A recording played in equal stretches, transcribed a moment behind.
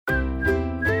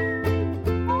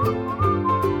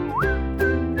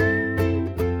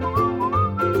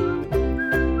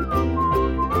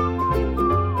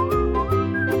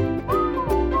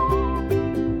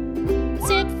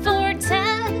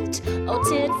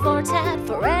for tat.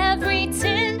 For every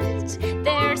tit,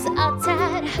 there's a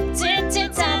tat. Tit,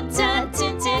 tit, tat, tat,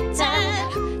 tit, tit,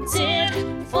 tat. Tit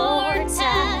for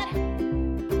tat.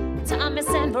 Thomas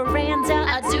and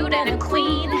Miranda, a dude and a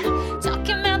queen,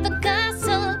 talking about the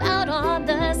gossip out on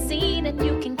the scene. And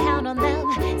you can count on them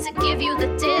to give you the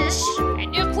dish.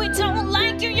 And if we don't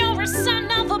like you, you're a son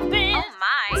of a bitch. Oh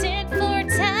my. Tit for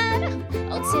tat,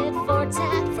 oh tit for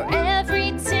tat. For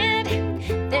every tit,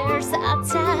 there's a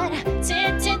tat.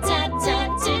 Tit, tit, tat, tat,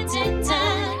 tit, tit,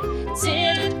 tat.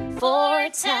 Tit for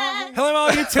tat. Hello,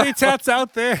 all you titty tats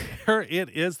out there. It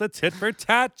is the Tit for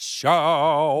Tat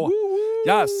Show.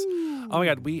 Yes. Oh my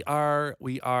God,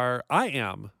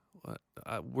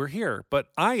 we're here, but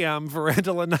I am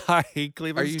Veranda Lanai,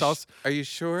 Cleveland Stalls. Are you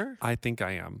sure? I think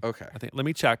I am. Okay. Let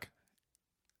me check.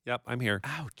 Yep, I'm here.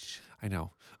 Ouch. I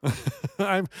know.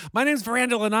 My name's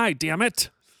Veranda Lanai, damn it.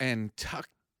 And tuck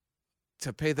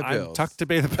to pay the I'm bills. tucked to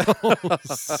pay the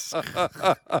bills.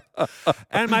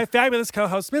 And my fabulous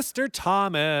co-host, Mr.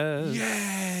 Thomas.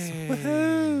 Yay.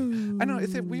 Woohoo. I know.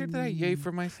 Is it weird that I yay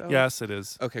for myself? Yes, it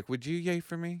is. Okay. Would you yay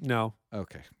for me? No.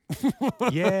 Okay.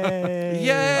 Yay!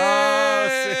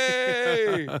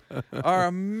 Yay! Our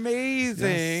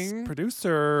amazing Yes,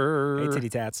 producer. Hey, titty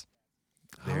tats.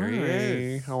 There he Hi.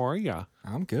 is. How are you?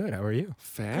 I'm good. How are you?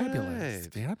 Fabulous.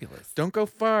 Good. Fabulous. Don't go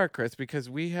far, Chris, because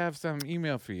we have some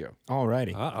email for you.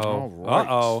 Alrighty. Uh-oh. All right.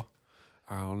 Uh-oh.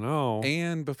 Oh, no.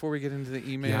 And before we get into the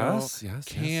email, Yes.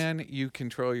 can you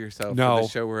control yourself No. for the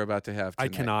show we're about to have I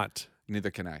tonight? cannot. Neither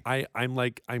can I.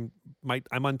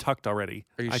 I'm untucked already.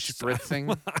 Are you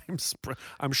spritzing?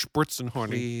 I'm spritzing,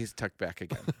 honey. Please tuck back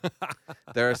again.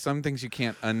 There are some things you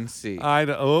can't unsee.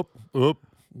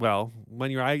 Well,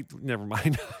 when never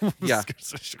mind. Yeah.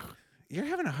 You're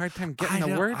having a hard time getting the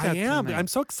know, words out I am. tonight. I'm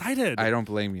so excited. I don't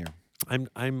blame you.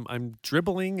 I'm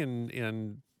dribbling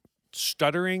and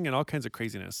stuttering and all kinds of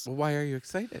craziness. Well, why are you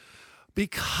excited?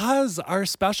 Because our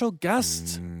special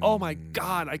guest, oh my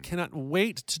God, I cannot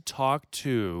wait to talk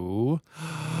to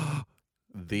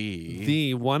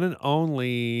the one and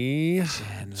only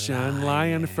Jen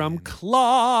Lyon from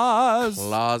Claws.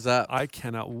 Claws up. I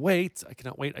cannot wait.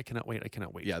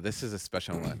 Yeah, this is a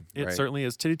special one. It right? certainly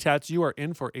is. Titty Tats, you are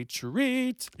in for a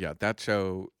treat. Yeah, that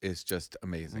show is just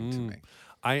amazing to me.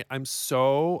 I'm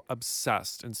so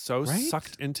obsessed and so Right?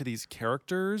 sucked into these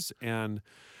characters, and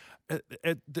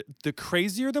the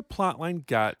crazier the plotline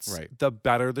gets, Right. the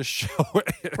better the show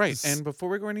is. Right. And before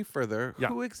we go any further, Yeah.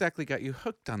 who exactly got you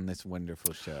hooked on this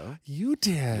wonderful show? You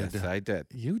did. Yes, I did.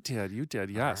 You did.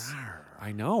 Yes.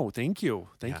 I know. Thank you.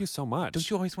 Thank you so much. Don't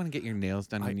you always want to get your nails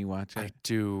done when you watch it? I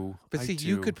do. But I see,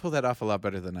 you do. could pull that off a lot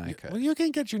better than I could. Well, you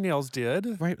can get your nails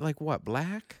did. Right? Like what?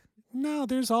 Black? No,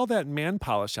 there's all that man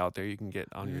polish out there you can get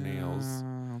on your nails.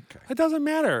 Okay. It doesn't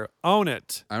matter. Own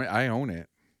it. I own it.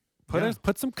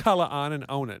 Put some color on and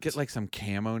own it. Get like some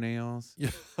camo nails. Yeah.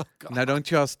 Oh, God. Now, don't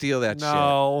y'all steal that shit.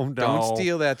 No. Don't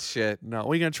steal that shit. No,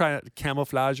 we're gonna try to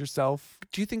camouflage yourself.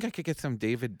 Do you think I could get some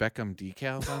David Beckham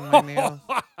decals on my nails?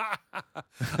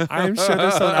 I'm sure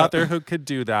there's someone out there who could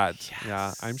do that.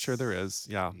 Yeah, I'm sure there is.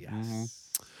 Yeah. Yes. Mhm.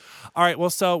 All right. Well,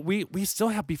 so we still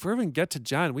have, before we even get to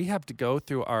Jen, we have to go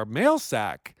through our mail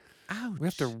sack. Ouch. We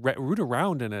have to root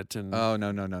around in it and. Oh, no.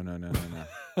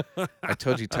 I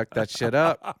told you, tuck that shit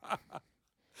up.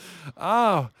 Oh,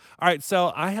 all right.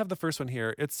 So I have the first one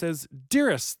here. It says,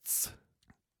 "Dearests."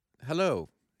 Hello.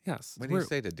 Yes. What do you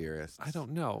say to dearest? I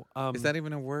don't know. Is that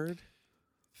even a word?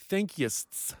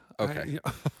 Thankyousts. Okay.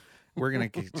 We're going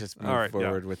to just move All right, yeah.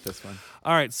 forward with this one.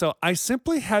 All right. So I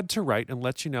simply had to write and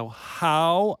let you know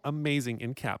how amazing,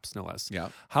 in caps, no less, Yeah.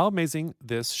 how amazing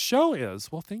this show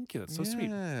is. Well, thank you. That's so sweet.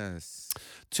 Yes.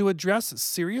 To address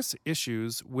serious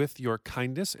issues with your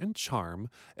kindness and charm,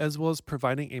 as well as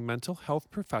providing a mental health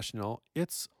professional,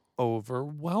 it's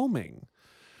overwhelming.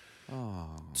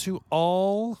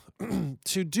 Oh.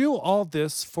 To do all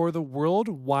this for the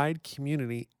worldwide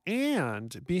community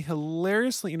and be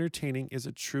hilariously entertaining is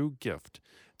a true gift.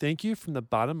 Thank you from the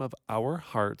bottom of our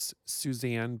hearts,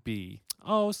 Suzanne B.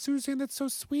 Oh, Suzanne, that's so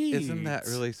sweet. Isn't that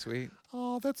really sweet?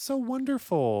 Oh, that's so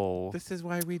wonderful. This is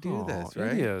why we do this, Oh,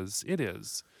 right? It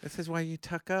is. This is why you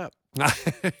tuck up.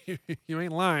 You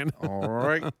ain't lying. All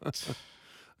right.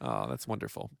 Oh, that's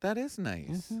wonderful. That is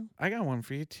nice. Mhm. I got one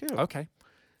for you, too. Okay.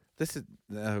 This is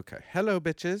okay. Hello,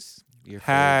 bitches. Your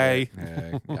Hey.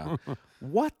 favorite- Hey, yeah.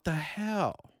 What the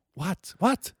hell? What?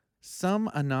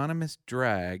 Some anonymous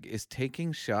drag is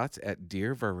taking shots at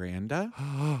Dear Veranda?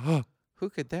 Who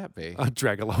could that be? A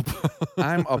dragalope.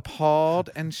 I'm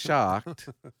appalled and shocked.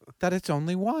 that it's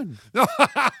only one.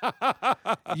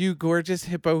 You gorgeous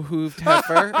hippo-hooved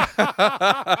heifer.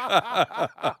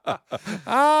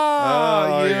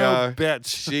 Oh, you yeah. bitch.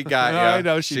 She got you. I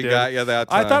know she did. got you that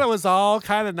time. I thought it was all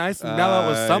kind of nice and mellow. It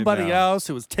was I somebody know. else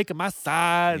who was taking my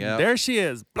side. Yep. And there she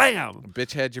is. Blam.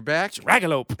 Bitch had your back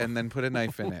Ragalope. and then put a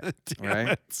knife in it. Damn right?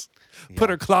 it. Put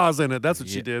her claws in it. That's what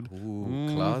she Yeah. did. Ooh,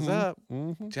 claws up.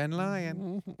 Mhm. Jen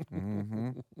Lion. Mm-hmm.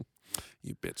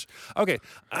 You bitch. Okay.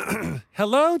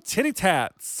 Hello, titty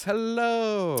tats.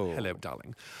 Hello. Hello,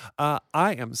 darling. I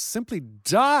am simply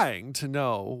dying to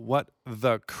know what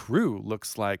the crew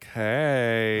looks like.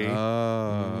 Hey.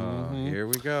 Oh, Mhm. here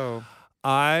we go.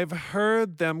 I've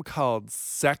heard them called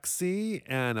sexy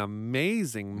and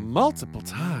amazing multiple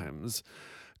times.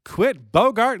 Quit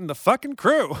bogarting the fucking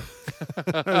crew.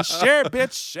 Share,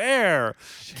 bitch, share.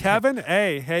 Kevin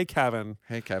A. Hey, Kevin.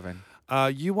 Hey, Kevin.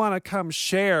 You want to come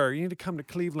share? You need to come to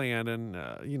Cleveland, and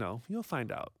you'll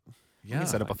find out. We Yeah. can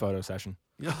set up a photo session.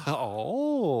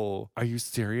 Oh, are you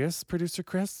serious, producer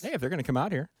Chris? Hey, if they're going to come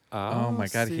out here. Oh my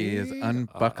God, he is see?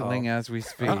 unbuckling as we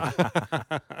speak.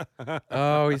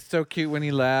 Oh, he's so cute when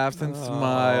he laughs and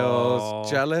smiles. Oh.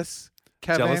 Jealous,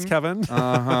 Kevin? Jealous, Kevin?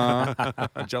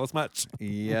 Uh-huh. Jealous much?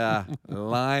 Yeah.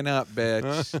 Line up,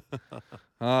 bitch.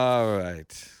 All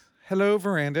right. Hello,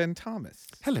 Veranda and Thomas.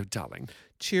 Hello, darling.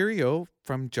 Cheerio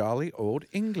from jolly old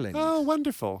England. Oh,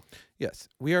 wonderful. Yes,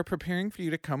 we are preparing for you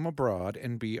to come abroad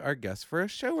and be our guest for a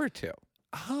show or two.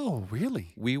 Oh,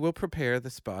 really? We will prepare the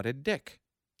spotted dick.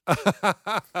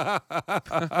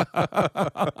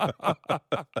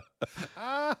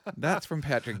 That's from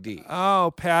Patrick D.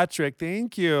 Oh, Patrick,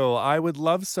 thank you. I would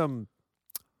love some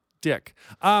dick.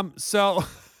 So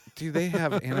Do they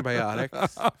have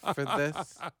antibiotics for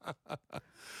this?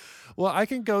 well, I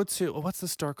can go to what's the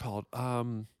store called?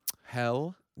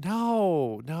 Hell?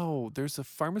 No. There's a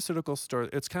pharmaceutical store.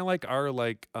 It's kind of like our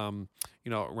around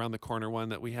the corner one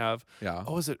that we have. Yeah.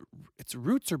 Oh, it's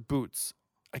Roots or Boots?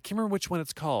 I can't remember which one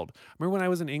it's called. Remember when I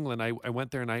was in England, I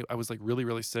went there and I was like really,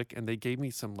 really sick, and they gave me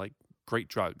some like great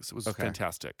drugs. It was Okay.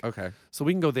 fantastic. Okay. So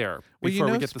we can go there Well, before you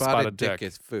know we get the spotted spotted dick dick.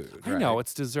 is food, I right? know,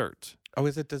 it's dessert. Oh,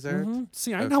 is it dessert? Mhm.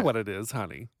 See, I know Okay. what it is,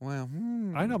 honey. Well,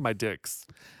 I know my dicks.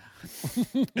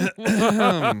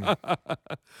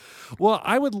 Well,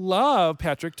 I would love,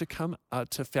 Patrick, to come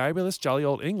to fabulous, jolly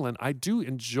old England. I do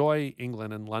enjoy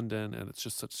England and London, and it's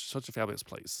just such a fabulous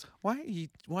place. Why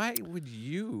would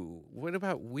you? What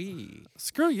about we?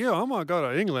 Screw you. I'm going to go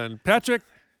to England. Patrick,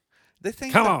 This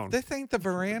ain't Come the, on. This ain't the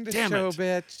veranda Damn show, it.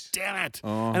 bitch. damn it.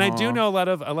 And I do Uh-huh. know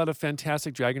a lot of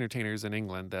fantastic drag entertainers in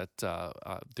England that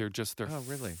they're Oh,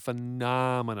 really?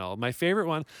 phenomenal. My favorite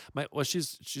one,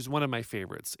 she's one of my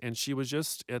favorites, and she was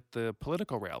just at the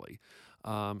political rally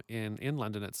in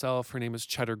London itself. Her name is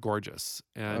Cheddar Gorgeous,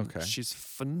 and Okay. she's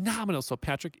phenomenal. So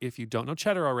Patrick, if you don't know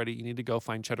Cheddar already, you need to go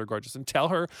find Cheddar Gorgeous and tell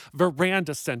her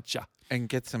Veranda sent you. And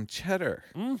get some cheddar.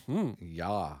 Mm-hmm.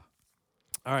 Yeah.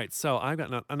 All right, so I've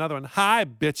got another one. Hi,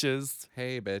 bitches.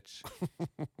 Hey, bitch.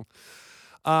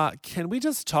 Can we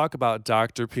just talk about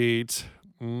Dr. Pete?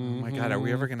 Oh my God, are we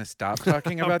Mhm. ever going to stop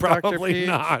talking about Dr. Probably Pete?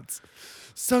 not.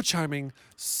 So charming,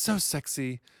 so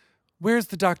sexy. Where's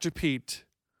the Dr. Pete?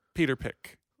 Peter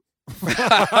Pick.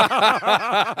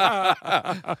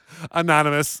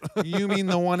 Anonymous. You mean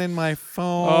the one in my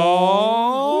phone?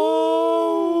 Oh.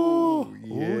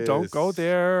 Ooh, Ooh, don't go yes.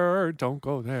 there. Don't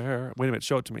go there. Wait a minute.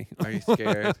 Show it to me. Are you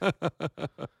scared?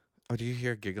 Oh, do you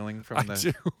hear giggling from I the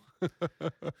do.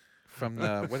 from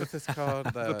the what is this called?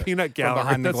 The peanut gallery.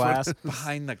 behind the That's what it glass. is.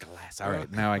 behind the glass. All right,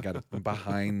 now I got it.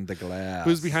 Behind the glass.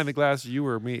 Who's behind the glass? You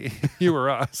or me? You or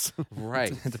us?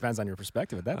 Right. It depends on your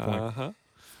perspective at that point. Uh-huh.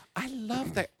 I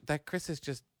love that Chris is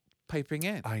just piping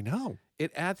in. I know.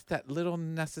 It adds that little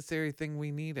necessary thing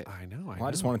we needed. I know. Well,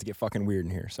 I just wanted to get fucking weird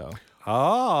in here, so.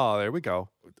 Oh, there we go.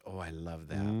 Oh, I love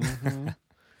that. Mhm.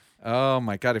 Oh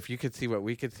my God, if you could see what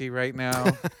we could see right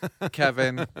now,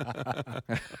 Kevin.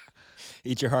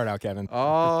 Eat your heart out, Kevin.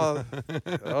 Oh,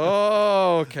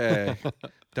 okay.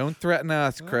 Don't threaten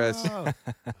us, Chris. Oh.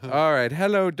 All right.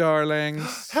 Hello,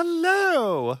 darlings.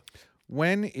 Hello.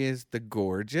 When is the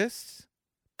gorgeous,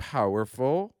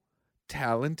 powerful,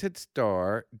 talented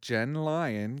star Jen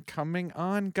Lion coming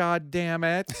on? God damn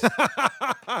it!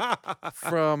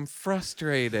 From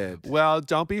Frustrated. Well,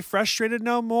 don't be frustrated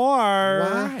no more.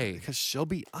 Why? Because she'll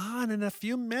be on in a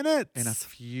few minutes. In a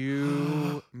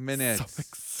few minutes. So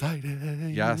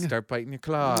exciting. Yeah, start biting your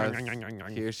claws.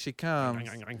 Here she comes.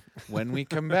 When we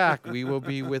come back, we will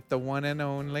be with the one and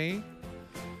only.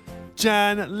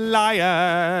 Jen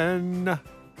Lion.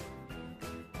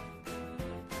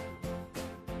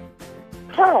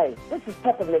 Hi, this is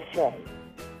Pepper Michelle.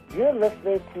 You're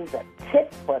listening to the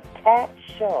tit for tat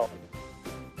show.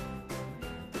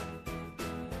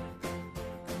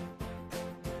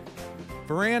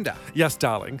 Veranda, Yes,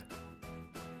 darling.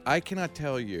 I cannot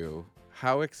tell you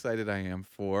how excited I am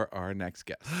for our next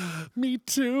guest. Me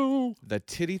too. The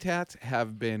Titty Tats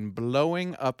have been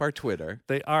blowing up our Twitter,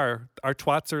 They are. Our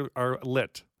twats are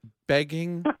lit.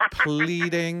 begging,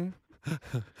 pleading,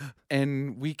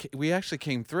 and we actually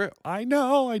came through. I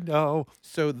know.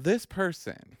 So this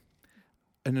person,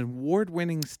 an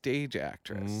award-winning stage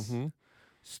actress, Mm-hmm.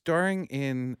 starring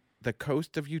in The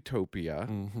Coast of Utopia,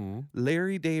 Mm-hmm.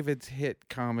 Larry David's hit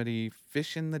comedy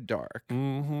Fish in the Dark.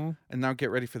 Mm-hmm. And now get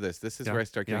ready for this. This is Yeah, where I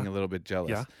start getting yeah, a little bit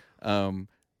jealous. yeah.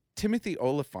 Timothy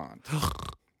Oliphant.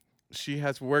 She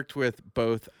has worked with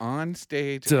both on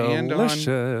stage and on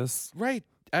Delicious. right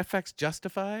FX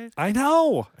Justified. I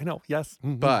know. Yes.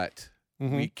 Mhm. But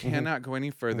Mhm, we mhm. cannot go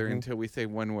any further Mhm. until we say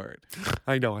one word.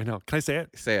 I know. Can I say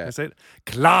it? Say Can I it. say it?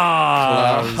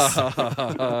 Claus.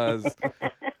 Claus.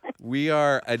 We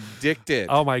are addicted.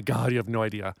 Oh my God, you have no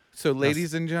idea. So,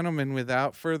 ladies and gentlemen,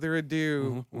 without further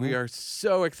ado, we are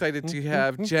so excited to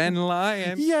have Jen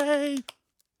Lyon. Yay.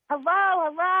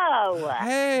 Hello.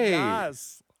 Hey.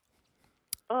 Yes.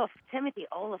 Oof, Timothy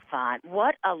Oliphant.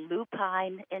 What a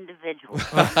lupine individual.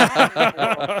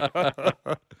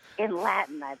 In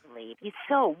Latin, I believe. He's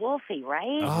so wolfy,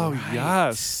 right? Oh Right.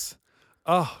 yes.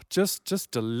 Oh,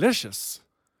 just delicious.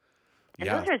 and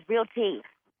Yeah. those are his real teeth.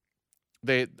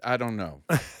 I don't know.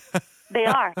 They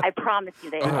are. I promise you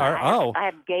they They are. are? I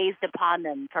have gazed upon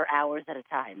them for hours at a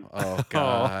time. Oh,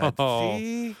 God. Oh.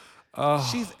 See? Oh,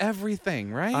 She's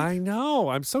everything, right? I know.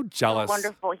 I'm so jealous.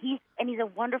 Wonderful. He's a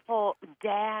wonderful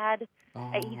dad.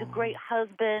 And he's a great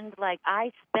husband. Like,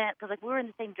 I spent, because like we were in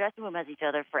the same dressing room as each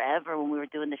other forever when we were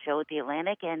doing the show at the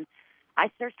Atlantic, and I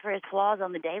searched for his flaws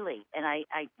on the daily, and I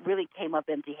really came up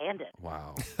empty-handed.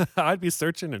 Wow. I'd be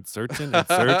searching and searching and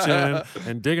searching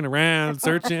and digging around,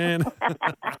 searching.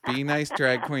 Be nice,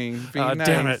 drag queen. Be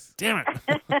nice. Damn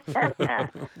it.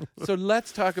 So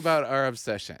let's talk about our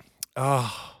obsession.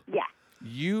 Oh, Yeah.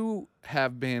 You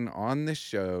have been on this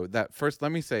show that, first,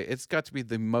 let me say, it's got to be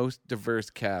the most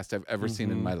diverse cast I've ever seen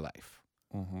in my life.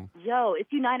 Yo,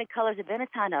 it's United Colors of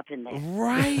Benetton up in there.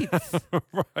 Right.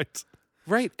 right.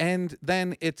 Right. And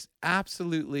then it's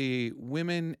absolutely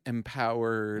women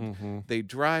empowered. They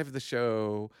drive the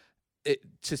show.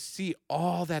 To see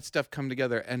all that stuff come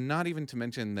together, and not even to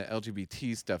mention the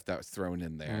LGBT stuff that was thrown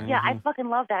in there. Yeah, I fucking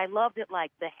love that. I loved it. Like,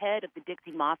 the head of the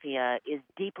Dixie Mafia is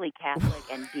deeply Catholic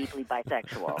and deeply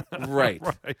bisexual. Right.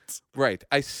 Right. Right.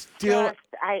 I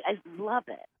love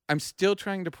it. I'm still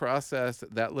trying to process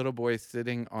that little boy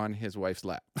sitting on his wife's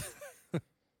lap.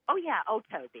 Oh, yeah. Oh,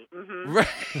 Toby. Right.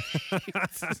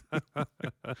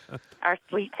 Our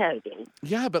sweet Toby.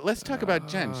 Yeah, but let's talk about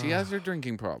Jen. She has her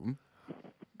drinking problem.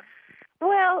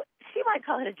 Well, she might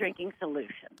call it a drinking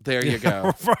solution. There you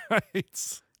go.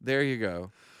 Right. There you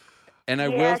go. And I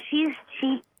Yeah, will. she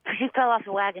fell off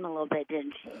the wagon a little bit,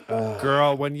 didn't she?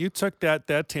 Girl, when you took that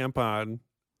tampon.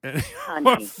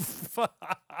 Honey.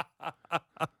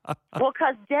 Well,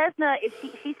 because Desna,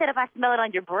 she said if I smell it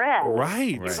on your breath,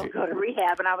 Right. you'll go to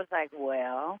rehab. And I was like,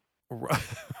 well, Right.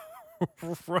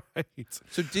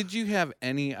 So, did you have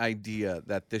any idea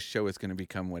that this show is going to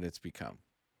become what it's become?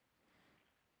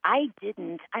 I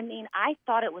didn't. I mean, I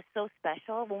thought it was so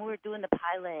special when we were doing the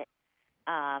pilot,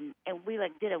 and we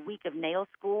like did a week of nail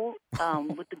school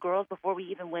with the girls before we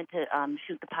even went to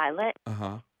shoot the pilot,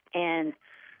 and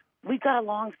we got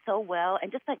along so well.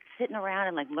 And just like sitting around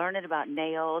and like learning about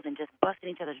nails and just busting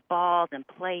each other's balls and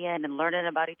playing and learning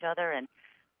about each other, and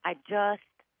I just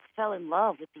fell in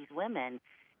love with these women.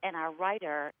 And our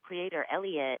creator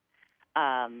Elliot.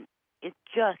 Is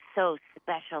just so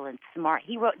special and smart.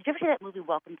 He wrote. Did you ever see that movie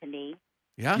Welcome to Me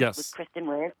Yeah. with Yes. Kristen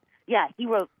Wiig? Yeah, he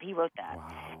wrote that.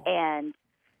 Wow. And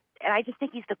I just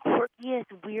think he's the quirkiest,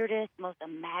 weirdest, most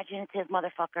imaginative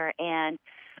motherfucker. And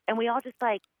we all just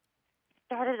like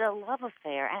started a love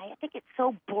affair. And I think it's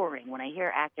so boring when I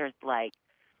hear actors like,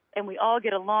 and we all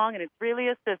get along, and it's really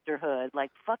a sisterhood,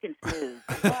 like fucking smooth.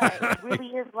 But it really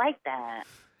is like that.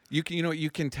 You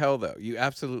can tell though. You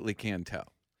absolutely can tell.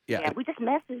 Yeah. We just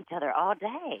mess with each other all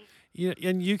day. Yeah,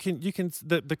 and you can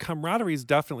the camaraderie is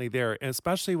definitely there, and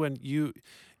especially when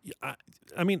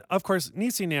I mean, of course,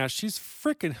 Niecy Nash, she's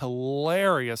freaking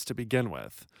hilarious to begin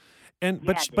with, and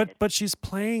but she's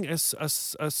playing a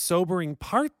sobering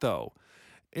part though.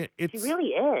 It's She really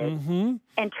is. Mm-hmm.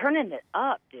 And turning it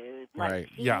up, dude. Like, Right.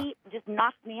 she Yeah. just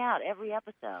knocks me out every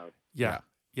episode. Yeah.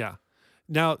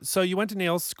 Now, so you went to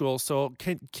nail school. So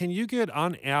can you get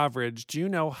on average? Do you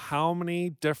know how many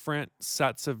different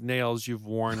sets of nails you've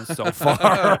worn so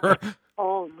far?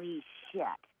 Holy shit.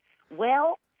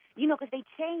 Well, because they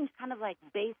change kind of like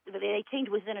they change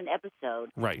within an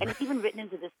episode. Right. And it's even written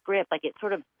into the script. Like it's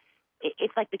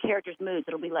like the character's moods.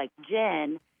 It'll be like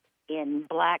Jen in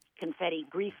black confetti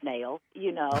grief nail,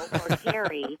 or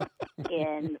Carrie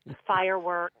in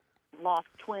firework lost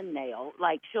twin nail.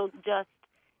 Like she'll just,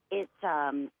 it's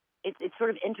sort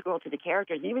of integral to the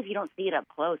characters. And even if you don't see it up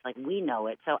close, like we know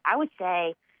it. So I would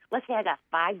say, let's say I got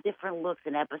 5 different looks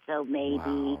an episode, maybe.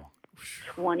 Wow.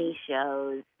 20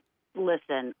 shows.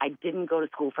 Listen, I didn't go to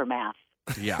school for math.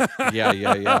 Yeah.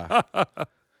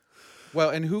 Well,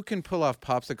 and who can pull off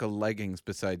popsicle leggings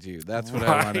besides you? That's what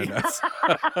I want to know.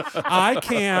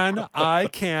 I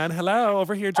can. Hello,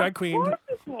 over here, drag queen. Of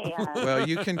course you can. Well,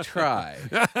 you can try.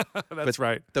 That's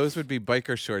right. Those would be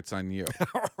biker shorts on you.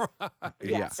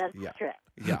 Yes, that's true.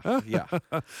 Yeah.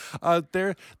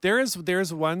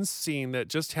 There's one scene that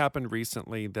just happened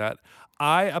recently that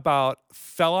I about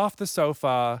fell off the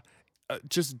sofa,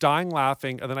 just dying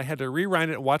laughing, and then I had to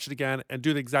rewind it, watch it again, and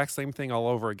do the exact same thing all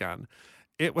over again.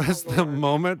 It was the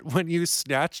moment when you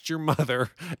snatched your mother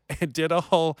and did a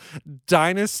whole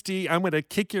dynasty, I'm going to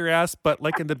kick your ass, but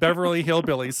like in the Beverly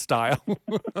Hillbillies style.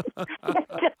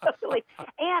 Totally.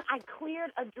 And I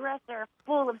cleared a dresser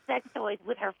full of sex toys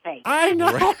with her face. I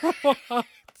know. Right.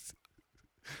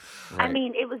 I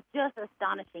mean, it was just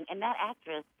astonishing. And that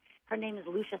actress, her name is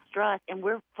Lucia Struss, and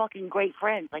we're fucking great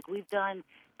friends. Like, we've done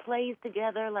plays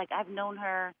together. Like, I've known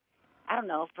her, I don't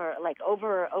know, for like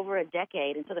over a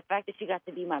decade. And so the fact that she got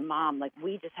to be my mom, like,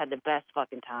 we just had the best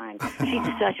fucking time. She's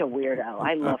such a weirdo.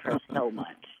 I love her so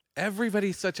much.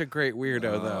 Everybody's such a great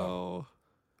weirdo, though.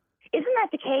 Isn't that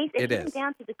the case? It came is.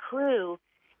 down to the crew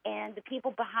and the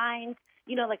people behind,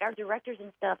 like our directors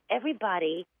and stuff.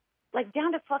 Everybody, like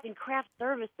down to fucking craft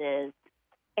services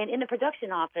and in the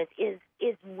production office is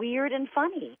weird and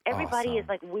funny. Everybody Awesome. is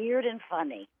like weird and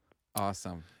funny.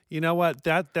 Awesome. You know what?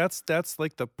 That's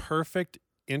like the perfect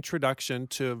introduction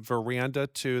to Veranda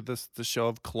to the show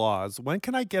of Claws. When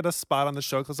can I get a spot on the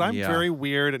show? Because I'm very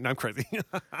weird and I'm crazy.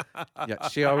 Yeah,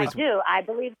 she always. I do. I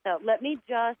believe so. Let me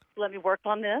work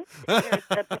on this. There's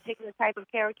a particular type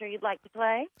of character you'd like to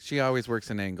play. She always works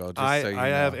an angle. Just I so you know.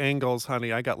 have angles,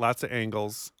 honey. I got lots of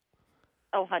angles.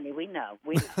 Oh, honey, we know.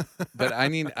 We know. But I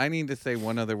need to say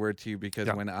one other word to you because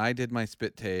when I did my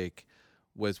spit take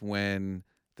was when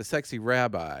the sexy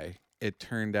rabbi, it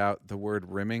turned out the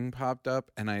word rimming popped up,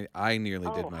 and I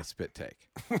nearly did my spit take.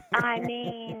 I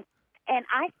mean, and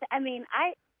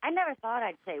I never thought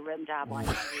I'd say rim job on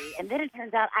TV, and then it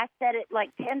turns out I said it like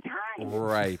 10 times.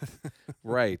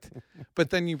 Right.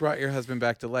 But then you brought your husband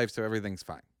back to life, so everything's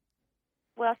fine.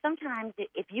 Well, sometimes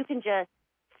if you can just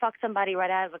fuck somebody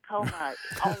right out of a coma,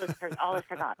 all is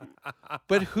forgotten.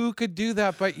 But who could do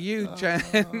that but you, Jen?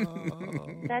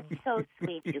 That's so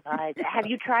sweet, you guys. Have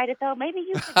you tried it, though? Maybe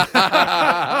you should.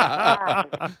 I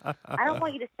don't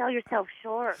want you to sell yourself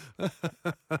short.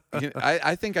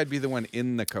 I think I'd be the one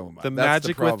in the coma. The That's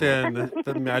magic the problem. within.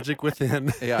 The magic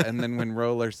within. Yeah, and then when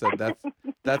Roller said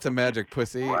that's a magic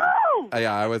pussy, Woo!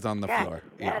 yeah, I was on the floor.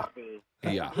 That's Yeah. nasty.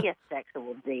 Yeah. He a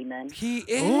sexual demon. He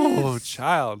is. Oh,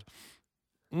 child.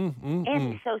 And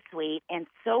he's so sweet and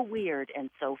so weird and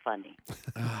so funny.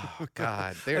 Oh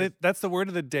God. That's the word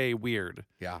of the day, weird.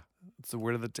 Yeah. It's the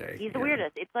word of the day. He's the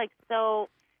weirdest. It's like so.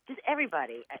 Just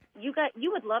everybody. You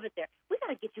would love it there. We got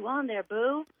to get you on there,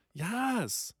 boo.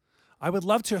 Yes. I would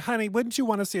love to. Honey, wouldn't you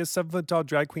want to see a 7-foot-tall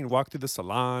drag queen walk through the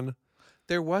salon?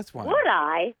 There was one. Would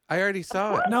I? I already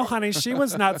saw it. No, honey, she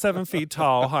was not 7 feet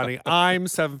tall, honey. I'm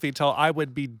 7 feet tall. I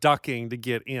would be ducking to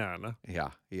get in.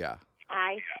 Yeah.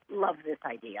 I love this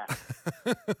idea.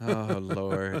 Oh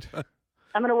Lord.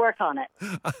 I'm going to work on it.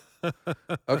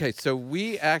 Okay, so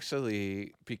we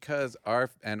actually, because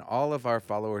all of our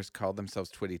followers call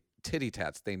themselves Titty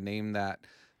Tats, they named that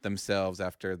themselves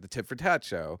after the Tit for Tat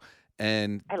show.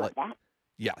 And I love that.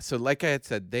 yeah, so like I had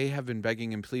said, they have been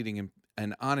begging and pleading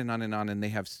and on and on and on, and they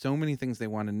have so many things they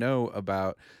want to know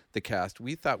about the cast.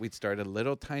 We thought we'd start a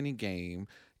little tiny game,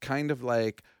 kind of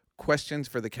like questions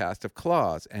for the cast of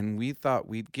Claws, and we thought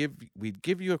we'd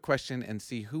give you a question and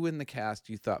see who in the cast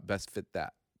you thought best fit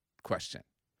that question.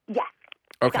 Yes.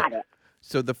 Okay. Got it.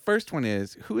 So the first one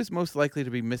is, who is most likely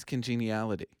to be Miss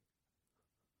Congeniality?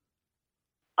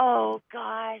 Oh,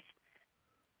 gosh.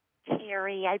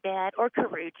 Carrie, I bet. Or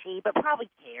Carucci, but probably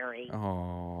Carrie.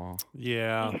 Oh.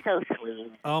 Yeah. She's so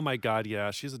sweet. Oh, my God, yeah.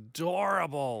 She's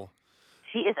adorable.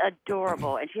 She is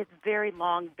adorable, and she has very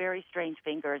long, very strange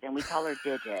fingers, and we call her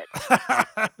Digit.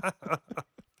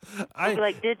 We'll be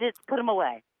like, Digits, put them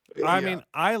away. I mean,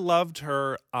 I loved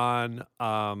her on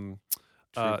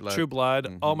True Blood.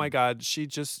 Mm-hmm. Oh, my God. She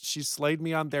slayed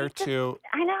me on there, too.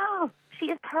 I know. She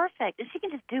is perfect, and she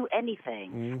can just do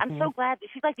anything. I'm so glad that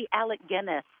she's like the Alec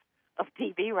Guinness of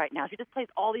TV right now. She just plays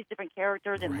all these different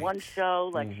characters in one show.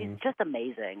 Like, she's just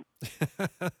amazing.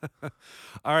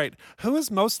 All right. Who is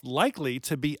most likely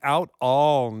to be out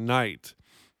all night?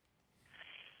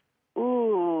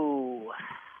 Ooh.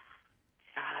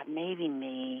 God, maybe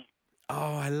me.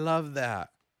 Oh, I love that.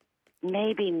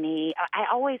 Maybe me.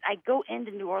 I go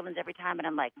into New Orleans every time, and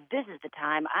I'm like, this is the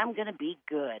time I'm going to be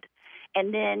good.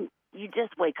 And then you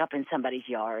just wake up in somebody's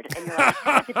yard, and you're like,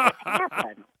 how did this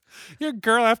happen? You're a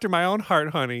girl after my own heart,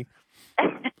 honey.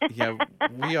 Yeah,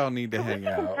 we all need to hang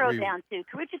Karuchi can out. throw down, too.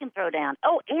 Karuchi can throw down.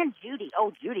 Oh, and Judy.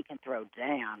 Oh, Judy can throw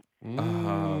down.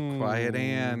 Oh, Quiet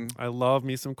Anne. I love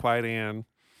me some Quiet Anne.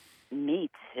 Me,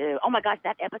 too. Oh, my gosh,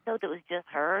 that episode that was just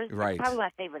hers. Right. It's probably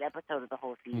my favorite episode of the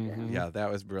whole season. Yeah, that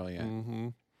was brilliant. Mm-hmm.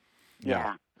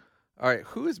 Yeah. All right,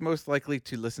 who is most likely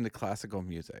to listen to classical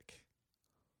music?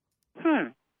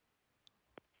 God.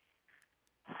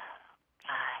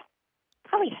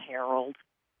 Probably Harold.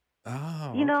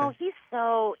 Oh, You know, okay.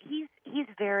 he's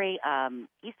very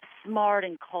he's smart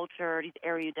and cultured. He's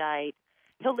erudite.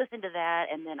 He'll listen to that,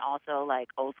 and then also like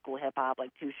old school hip hop,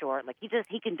 like Too Short. Like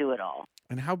he can do it all.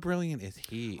 And how brilliant is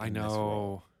he? I in this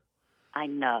role? know. I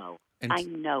know. And I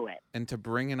know it. And to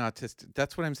bring an autistic,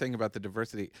 that's what I'm saying about the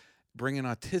diversity. Bring an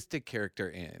autistic character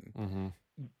in. Mm-hmm.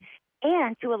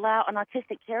 And to allow an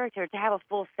autistic character to have a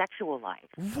full sexual life,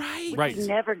 Right. Right. you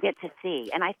never get to see.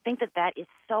 And I think that is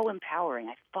so empowering.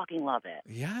 I fucking love it.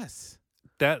 Yes.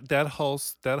 That whole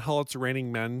It's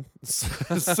Raining Men just,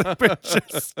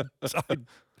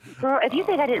 Girl, if you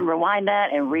think I didn't rewind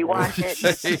that and rewatch it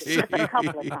just a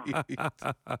couple of times.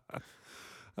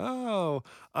 Oh,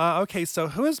 okay. So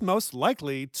who is most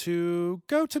likely to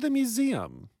go to the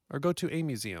museum or go to a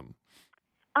museum?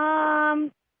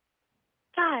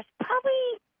 Gosh,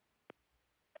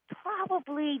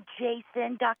 probably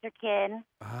Jason, Dr. Ken,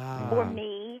 or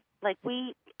me. Like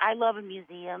I love a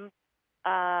museum.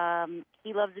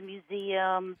 He loves a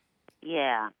museum.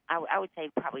 Yeah, I would say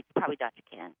probably Dr.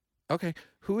 Ken. Okay.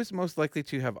 Who is most likely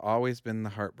to have always been the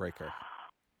heartbreaker?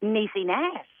 Niecy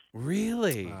Nash.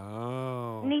 Really?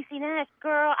 Oh. Niecy Nash,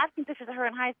 girl, I've seen pictures of her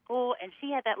in high school, and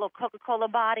she had that little Coca-Cola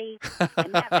body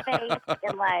and that face,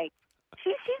 and like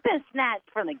she's been snatched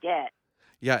from the get.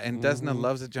 Yeah, and Desna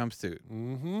loves a jumpsuit.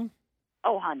 Mm-hmm.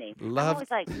 Oh, honey, I'm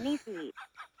always like, Niecy,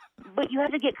 but you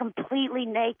have to get completely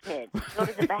naked to go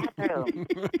to the bathroom.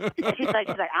 And she's like,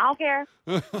 I don't care.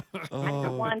 I'm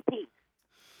the one piece.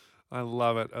 I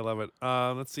love it.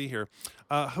 Let's see here.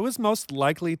 Who is most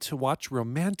likely to watch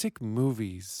romantic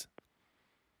movies?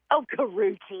 Oh,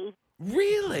 Karuchi.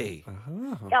 Really?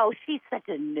 Oh, she's such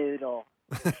a noodle.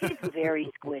 She's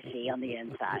very squishy on the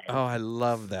inside. Oh, I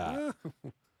love that.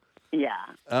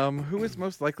 Yeah. Who is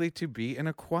most likely to be in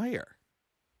a choir?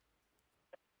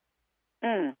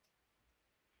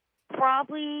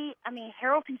 Probably,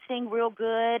 Harold can sing real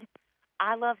good.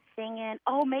 I love singing.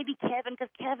 Oh, maybe Kevin, because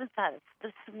Kevin's got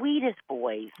the sweetest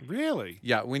voice. Really?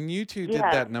 Yeah, when you two did Yeah.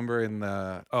 that number in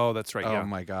the... Oh, that's right. Oh, yeah.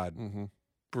 my God. Mm-hmm.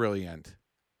 Brilliant.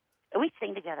 We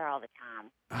sing together all the time.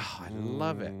 Oh, I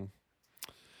love it.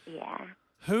 Yeah.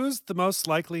 Who's the most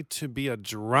likely to be a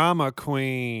drama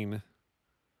queen?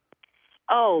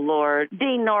 Oh, Lord.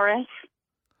 Dean Norris.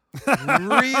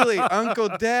 Really? Uncle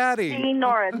Daddy? Dean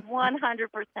Norris,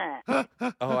 100%.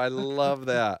 Oh, I love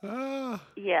that.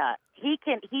 Yeah.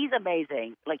 He's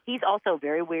amazing. Like, he's also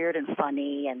very weird and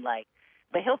funny, and like,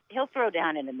 but he'll throw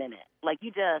down in a minute. Like,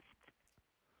 you just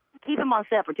keep him on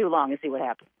set for too long and see what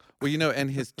happens. Well,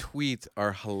 and his tweets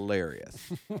are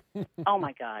hilarious. Oh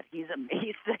my God, he's a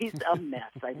mess.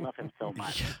 I love him so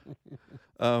much.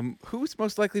 Who's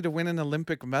most likely to win an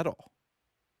Olympic medal?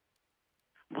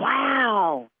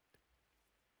 Wow.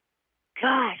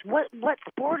 Gosh, what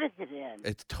sport is it in?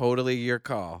 It's totally your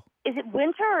call. Is it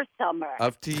winter or summer?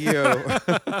 Up to you.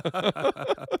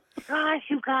 Gosh,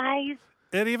 you guys.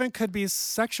 It even could be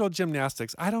sexual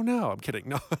gymnastics. I don't know. I'm kidding.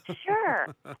 No.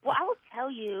 Sure. Well, I will tell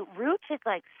you, Ruth is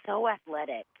like so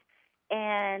athletic,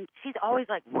 and she's always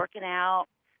like working out.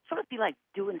 She'll just be like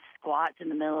doing squats in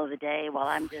the middle of the day while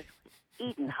I'm just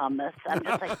eating hummus. I'm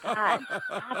just like, God,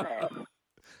 stop it.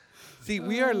 See,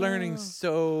 we are learning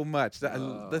so much.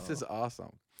 This is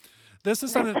awesome. This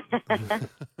is something.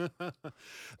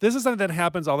 This is something that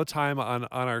happens all the time on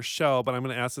our show. But I'm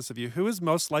going to ask this of you: who is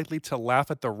most likely to laugh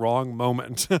at the wrong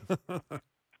moment?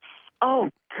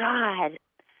 Oh God,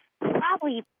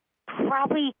 probably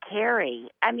Carrie.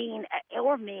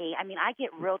 Or me. I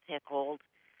get real tickled,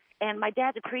 And my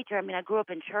dad's a preacher. I mean, I grew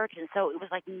up in church, and so it was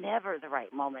like never the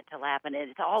right moment to laugh. And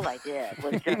it's all I did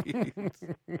was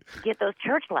just get those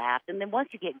church laughs. And then once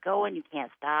you get going, you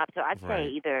can't stop. So I'd say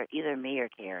either me or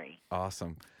Carrie.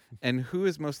 Awesome. And who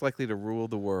is most likely to rule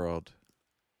the world?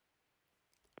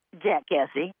 Jack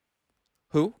Kesey.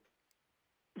 Who?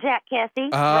 Jack Kesey.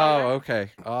 Oh,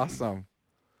 okay. Awesome.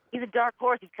 He's a dark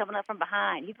horse. He's coming up from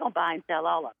behind. He's going to buy and sell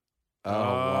all of them. Oh,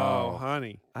 wow.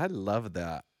 honey. I love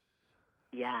that.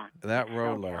 Yeah. That So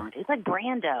roller. talented. He's like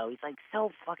Brando. He's like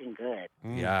so fucking good.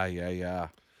 Yeah.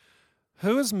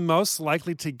 Who is most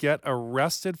likely to get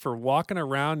arrested for walking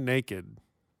around naked?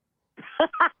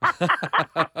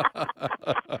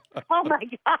 Oh my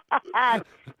God.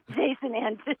 Jason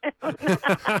Antoon.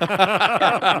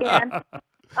 Dr. Ken.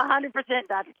 100%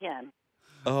 Dr. Ken.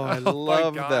 Oh, I Oh my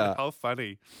love God, that. How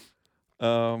funny.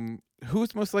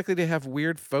 Who's most likely to have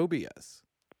weird phobias?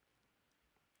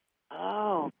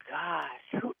 Oh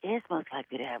gosh. Who is most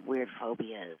likely to have weird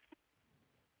phobias?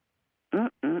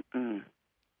 Mm-mm-mm.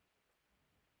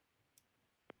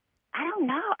 I don't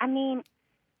know. I mean,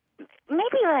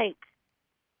 maybe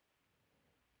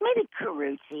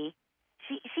Karuchi.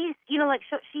 She's like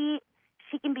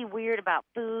she can be weird about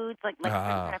foods, like certain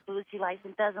kind of foods she likes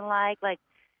and doesn't like. Like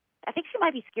I think she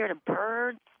might be scared of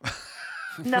birds.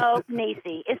 No,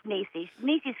 Niecy. It's Niecy.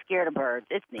 Niecy's scared of birds.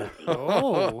 It's Niecy.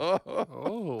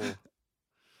 Oh.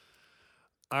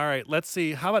 All right, let's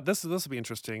see. How about this? This will be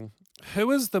interesting.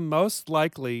 Who is the most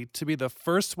likely to be the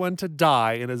first one to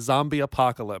die in a zombie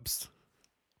apocalypse?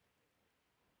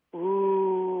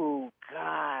 Ooh,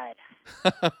 God.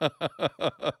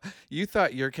 You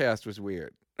thought your cast was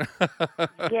weird.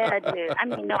 Yeah, dude. I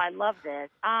mean, no, I love this.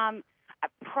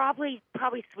 Probably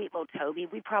Sweet Little Toby.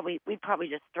 We'd probably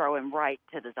just throw him right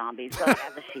to the zombies, like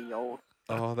as a shield.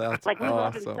 Oh, that's Like we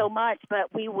love him awesome. so much,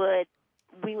 but we would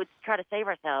try to save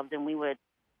ourselves, and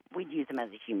we'd use him as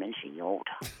a human shield.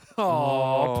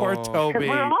 Oh, poor Because Toby.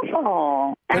 we're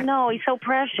awful. I know, he's so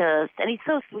precious, and he's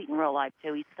so sweet in real life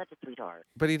too. He's such a sweetheart.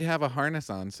 But he'd have a harness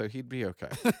on, so he'd be okay.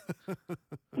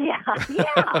 Yeah.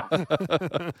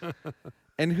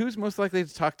 And who's most likely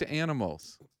to talk to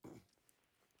animals?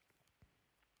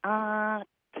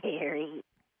 Carrie.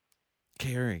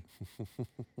 Carrie.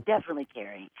 Definitely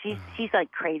Carrie. She's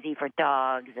like crazy for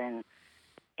dogs and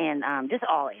just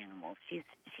all animals. She's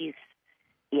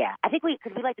yeah. I think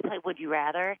because we like to play Would You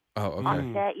Rather Oh, okay.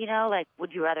 on set. Like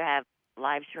would you rather have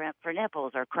live shrimp for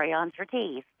nipples or crayons for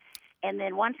teeth? And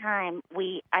then one time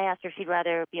I asked her if she'd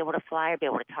rather be able to fly or be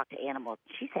able to talk to animals.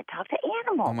 She said talk to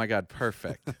animals. Oh my God,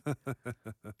 perfect.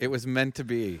 It was meant to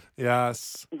be.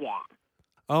 Yes. Yeah.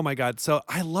 Oh my God! So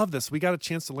I love this. We got a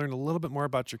chance to learn a little bit more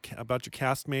about your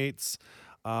castmates.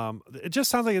 It just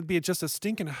sounds like it'd be just a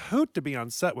stinking hoot to be on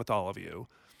set with all of you.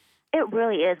 It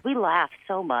really is. We laugh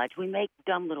so much. We make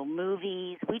dumb little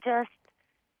movies.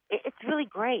 It's really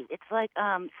great. It's like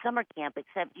summer camp,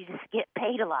 except you just get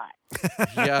paid a lot.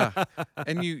 Yeah.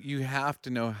 And you have to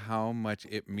know how much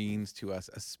it means to us,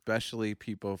 especially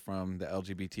people from the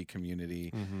LGBT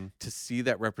community, to see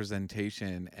that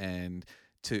representation and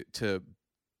to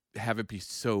have it be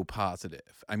so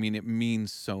positive. I mean, it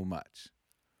means so much.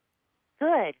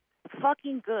 Good.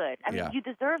 Fucking good. I mean, Yeah. you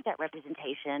deserve that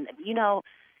representation.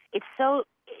 It's so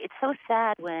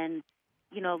sad when,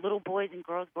 little boys and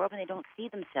girls grow up and they don't see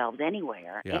themselves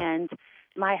anywhere. Yeah. And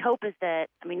my hope is that,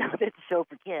 not that it's a show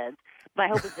for kids, my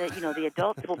hope is that, the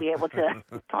adults will be able to,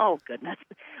 oh goodness,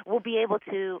 will be able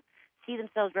to see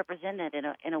themselves represented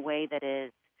in a way that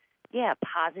is, yeah,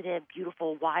 positive,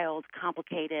 beautiful, wild,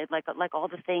 complicated, like all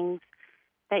the things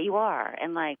that you are.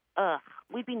 And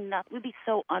we'd be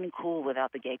so uncool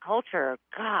without the gay culture.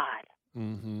 God.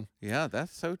 Mm-hmm. Yeah,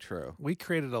 that's so true. We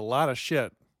created a lot of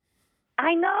shit.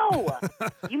 I know.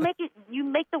 You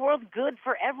make the world good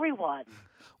for everyone.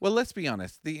 Well, let's be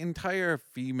honest. The entire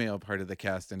female part of the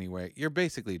cast, anyway, you're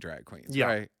basically drag queens, Yeah.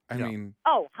 right? I Yeah. mean,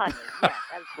 Oh, honey, yes,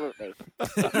 absolutely.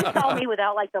 If you saw me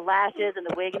without the lashes and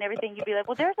the wig and everything, you'd be like,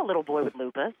 well, there's a little boy with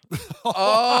lupus.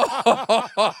 oh,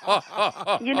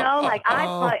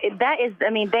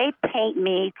 They paint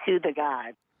me to the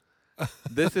gods.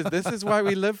 this is why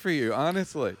we live for you,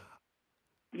 honestly.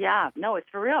 Yeah, no, it's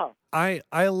for real. I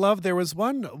love. There was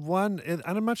one, and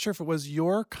I'm not sure if it was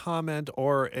your comment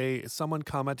or someone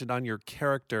commented on your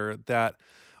character that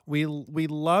we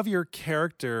love your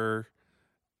character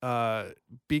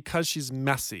because she's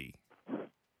messy.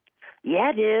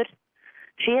 Yeah, dude.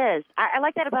 She is. I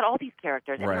like that about all these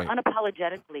characters. And Right. they're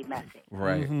unapologetically messy.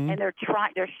 Right. Mhm. And they're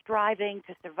striving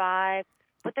to survive,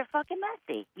 but they're fucking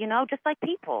messy, just like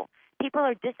people. People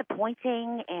are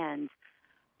disappointing and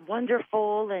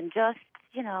wonderful and just,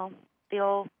 the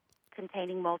old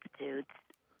containing multitudes.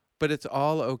 But it's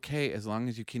all okay as long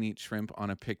as you can eat shrimp on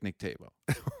a picnic table.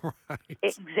 Right.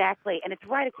 Exactly, and it's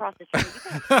right across the street. You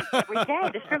can have shrimp every day.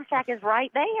 The shrimp shack is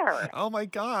right there. Oh my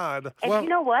God. And Well- you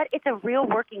know what? It's a real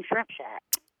working shrimp shack.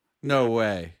 No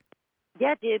way.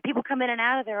 Yeah, dude. People come in and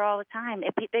out of there all the time.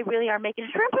 They really are making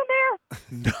shrimp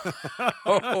in there.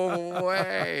 No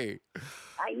way.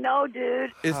 I know,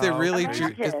 dude. Is there Oh, really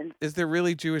imagine. is there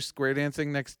really Jewish square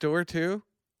dancing next door too?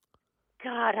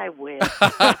 God, I wish.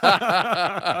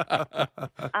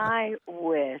 I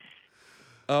wish.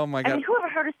 Oh my I God. mean, whoever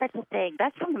heard of such a thing?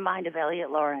 That's from the mind of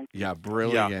Elliot Lawrence. Yeah,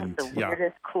 brilliant. The Yeah.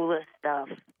 weirdest, coolest stuff.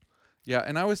 Yeah,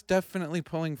 and I was definitely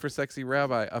pulling for Sexy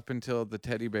Rabbi up until the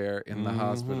teddy bear in the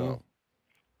hospital.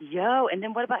 Yo, and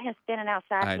then what about him standing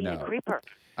outside I being a know. creeper?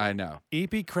 I know. Eepy I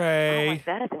don't cray. like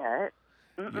that a bit.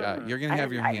 Yeah, Mm-mm. you're gonna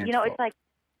have your hands You know, full. it's like,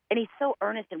 and he's so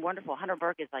earnest and wonderful. Hunter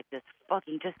Burke is like this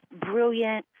fucking just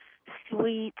brilliant,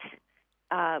 sweet,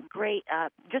 great,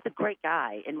 just a great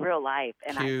guy in real life.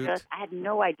 And Cute. I had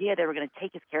no idea they were going to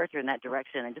take his character in that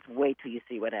direction. And just wait till you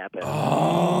see what happens.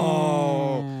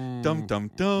 Oh, dum dum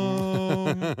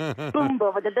dum. Boom,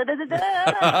 boom, da, da, da,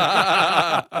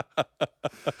 da, da.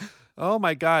 Oh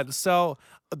my God. So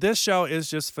this show is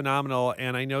just phenomenal,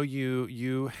 and I know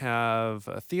you have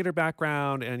a theater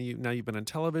background, and you've been on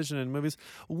television and movies.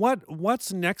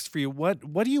 What's next for you? What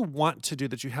do you want to do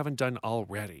that you haven't done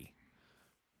already?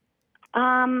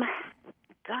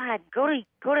 God, go to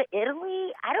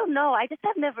Italy? I don't know. I just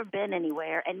have never been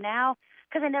anywhere, and now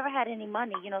because I never had any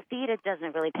money, you know, theater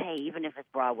doesn't really pay, even if it's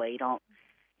Broadway. You're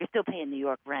still paying New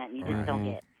York rent, and you just don't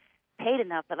get paid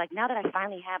enough. But like now that I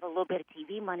finally have a little bit of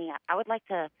TV money, I would like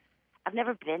to. I've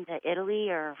never been to Italy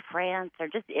or France or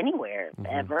just anywhere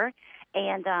ever,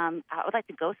 and I would like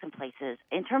to go some places.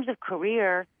 In terms of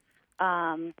career,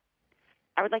 I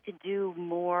would like to do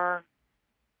more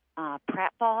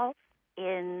pratfalls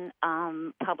in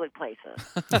public places.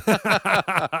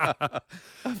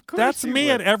 That's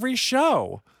me at every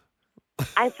show.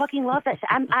 I fucking love that.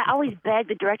 I always beg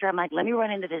the director. I'm like, let me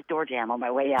run into this door jam on my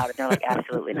way out, and they're like,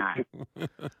 absolutely not.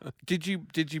 Did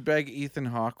you beg Ethan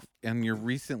Hawke in your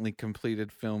recently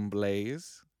completed film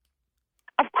Blaze?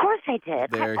 Of course I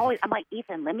did. There- I'm like,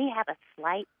 Ethan, let me have a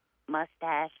slight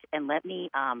mustache and let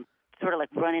me sort of like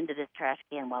run into this trash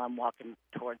can while I'm walking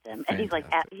towards him. And he's like,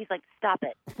 stop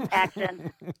it,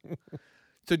 action.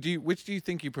 So which do you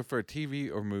think you prefer,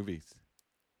 TV or movies?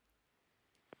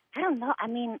 I don't know. I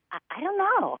mean, I don't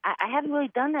know. I haven't really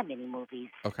done that many movies.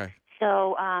 Okay.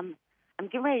 So I'm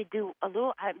getting ready to do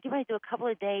a couple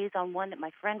of days on one that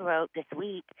my friend wrote this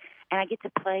week, and I get to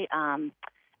play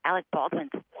Alec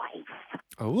Baldwin's wife.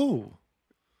 Oh.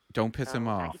 Don't piss him So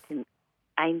off.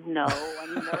 I know.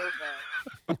 I'm nervous.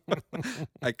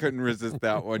 I couldn't resist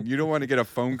that one. You don't want to get a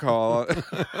phone call.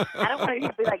 I don't want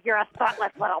to be like, you're a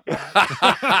thoughtless little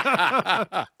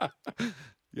bitch.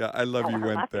 Yeah, I love you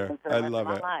went there. I love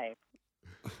it.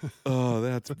 Oh,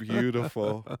 that's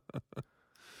beautiful.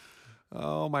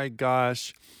 Oh my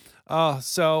gosh. Oh,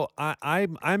 so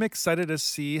I'm excited to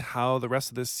see how the rest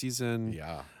of this season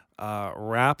Yeah.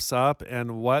 wraps up,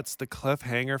 and what's the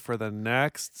cliffhanger for the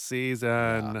next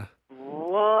season.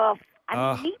 Woof.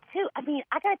 Ugh. Me too. I mean,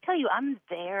 I gotta tell you, I'm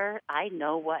there. I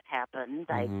know what happens.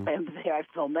 I'm there. I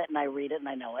film it and I read it and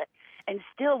I know it. And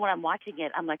still, when I'm watching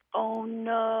it, I'm like, oh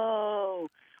no.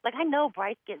 Like I know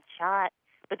Bryce gets shot,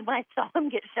 but when I saw him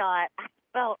get shot, I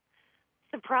felt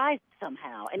surprised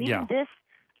somehow. And even this,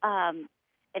 and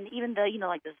even the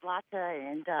like the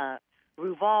Zlata and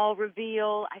Ruval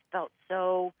reveal, I felt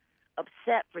so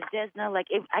upset for Desna. Like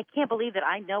I can't believe that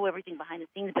I know everything behind the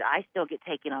scenes, but I still get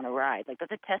taken on a ride. Like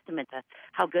that's a testament to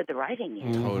how good the writing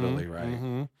is. Totally right.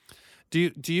 Mhm.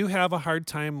 Do you have a hard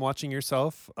time watching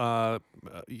yourself? Watching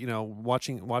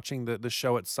the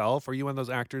show itself? Are you one of those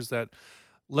actors that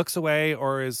looks away,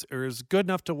 or is good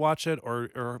enough to watch it,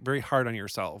 or very hard on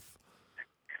yourself?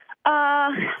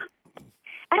 I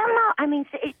don't know. I mean,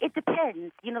 it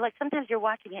depends. Like sometimes you're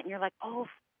watching it and you're like, oh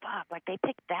fuck, like they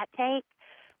picked that take.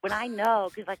 When I know,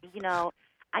 because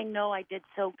I know I did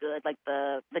so good. Like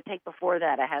the take before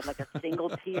that, I had like a single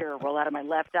tear roll out of my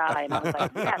left eye, and I was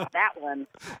like, yes, that one.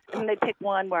 And then they pick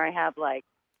one where I have like,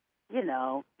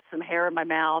 some hair in my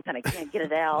mouth and I can't get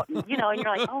it out, and you're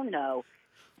like, oh no.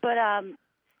 But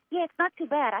yeah, it's not too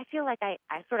bad. I feel like I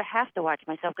sort of have to watch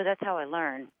myself because that's how I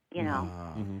learn.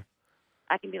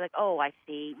 I can be like, oh, I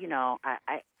see.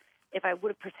 I if I would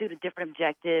have pursued a different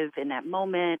objective in that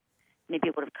moment, maybe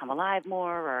it would have come alive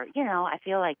more, or I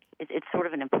feel like it's sort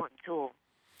of an important tool.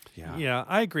 Yeah,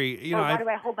 I agree. Why do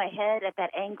I hold my head at that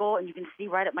angle and you can see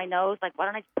right at my nose? Like, why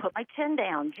don't I put my chin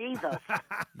down? Jesus.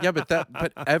 Yeah,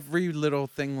 but every little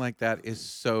thing like that is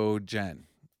so Jen.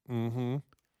 Mm-hmm.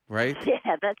 right?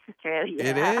 Yeah, that's true. Yeah.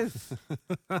 It is.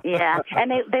 Yeah,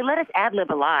 and they let us ad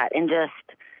lib a lot, and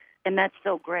that's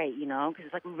so great, because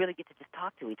it's like we really get to just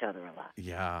talk to each other a lot.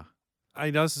 Yeah. I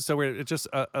know this is so weird. It's just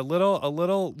a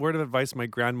little word of advice my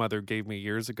grandmother gave me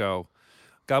years ago.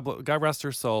 God rest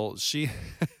her soul. She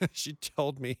she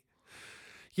told me,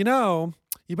 you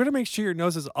better make sure your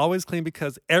nose is always clean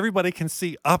because everybody can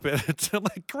see up it. I'm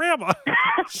like, Grandma.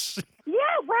 Yeah,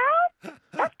 well,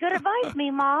 that's good advice,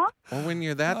 Meemaw. Well, when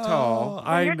you're that tall.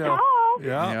 I When you're know. tall,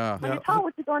 Yeah. when you're tall,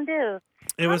 what you gonna do?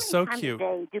 It was How so many cute.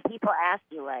 times a day do people ask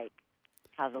you like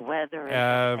how the weather is?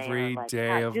 Every like,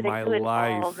 day of do they my do it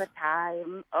all life. the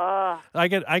time. Oh, I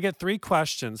get 3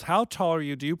 questions. How tall are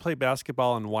you? Do you play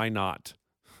basketball and why not?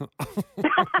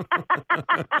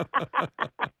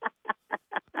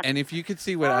 And if you could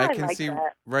see what I I can like see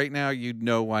that. right now, you'd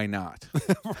know why not.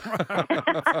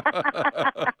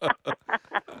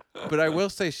 But I will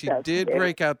say she That's did great.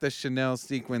 break out the Chanel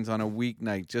sequins on a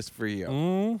weeknight just for you.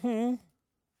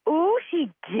 Mm-hmm. ooh, she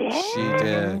did. She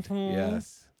did. Mhm.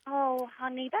 Yes. Oh,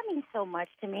 honey, that means so much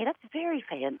to me. That's very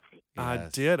fancy. I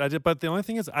Yes. did. But the only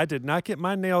thing is I did not get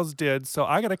my nails did, so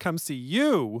I got to come see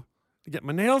you to get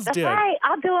my nails That's did. right.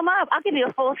 I'll do them up. I'll give you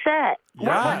a full set. What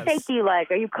Yes. steak do you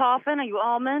like? Are you coffin? Are you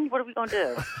almond? What are we gonna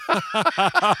do?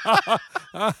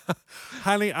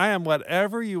 Honey, I am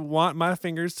whatever you want my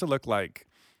fingers to look like.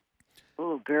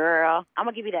 Ooh, girl, I'm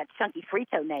gonna give you that chunky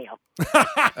frito nail.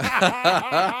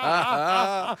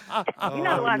 You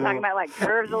know what I'm talking about, like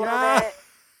curves a little bit.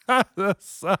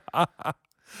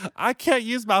 I can't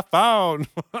use my phone.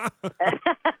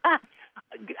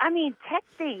 I mean,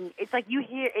 texting. It's like you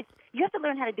have to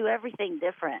learn how to do everything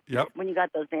different. Yep. When you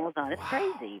got those nails on, it's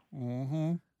crazy.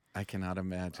 Mm-hmm. I cannot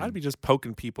imagine. I'd be just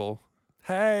poking people.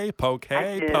 Hey, poke. I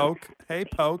Hey, do. poke. Hey,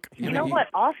 poke. You know what?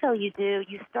 Also, you do.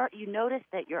 You notice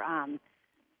that you're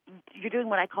doing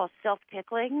what I call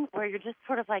self-tickling, where you're just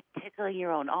sort of like tickling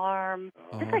your own arm,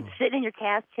 just like sitting in your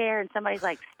cast chair, and somebody's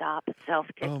like, "Stop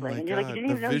self-tickling," Oh my and you're like, God, "You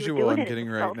didn't even the know visual you were I'm doing getting it."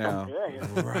 It right felt now.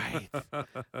 so good. Right.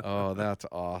 Oh, that's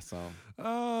awesome.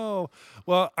 Oh,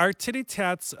 well, our Titty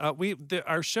Tats,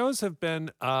 our shows have been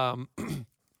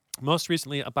most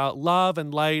recently about love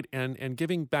and light and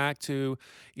giving back to,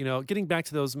 getting back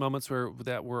to those moments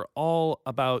that we're all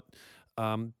about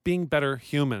being better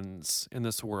humans in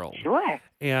this world. Sure.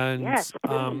 And Yes,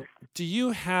 please. do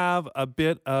you have a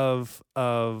bit of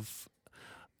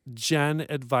Jen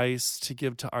advice to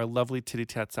give to our lovely Titty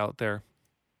Tats out there?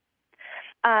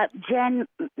 Jen,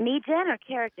 me, Jen, or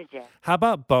character Jen? How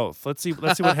about both? Let's see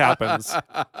what happens.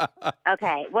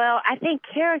 Okay. Well, I think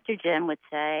character Jen would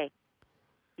say,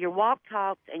 your walk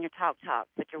talks and your talk talks,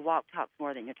 but your walk talks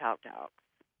more than your talk talks.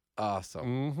 Awesome.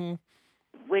 Mm-hmm.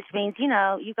 Which means, you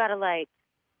got to like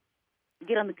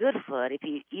get on the good foot. If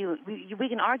we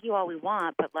can argue all we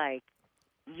want, but like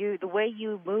the way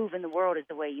you move in the world is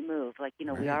the way you move. Like, we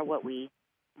Right. are what we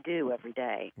do every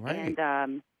day. Right.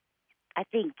 And I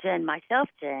think Jen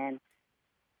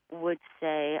would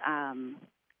say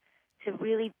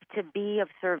to be of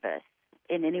service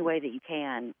in any way that you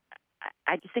can.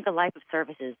 I just think a life of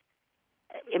service is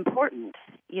important,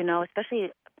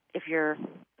 especially if you're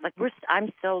like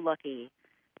I'm so lucky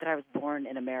that I was born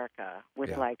in America with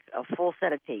Yeah. like a full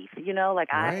set of teeth.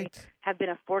 Like I Right. have been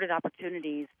afforded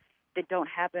opportunities that don't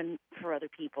happen for other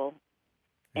people.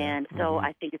 Yeah. And so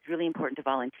I think it's really important to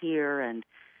volunteer and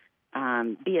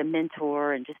be a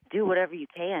mentor and just do whatever you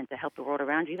can to help the world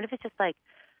around you, even if it's just like,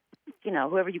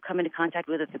 whoever you come into contact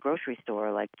with at the grocery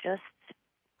store, like just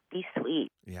be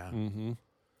sweet Yeah. Mm-hmm.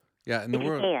 Yeah. And the if you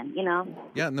world. can,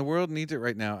 Yeah, and the world needs it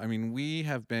right now. I mean, we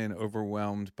have been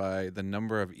overwhelmed by the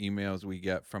number of emails we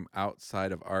get from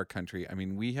outside of our country. I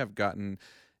mean, we have gotten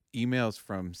emails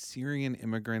from Syrian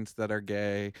immigrants that are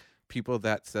gay, people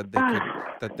that said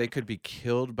they could be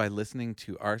killed by listening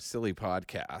to our silly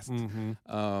podcast.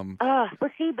 Mm-hmm.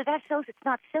 But see, but that shows it's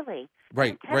not silly.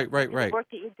 Right. It's a testament to Right. The work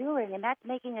that you're doing, and that's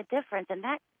making a difference, and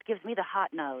that gives me the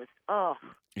hot nose. Oh,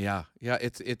 Yeah,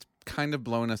 it's kind of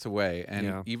blown us away, and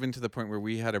Yeah. even to the point where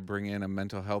we had to bring in a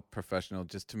mental health professional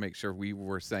just to make sure we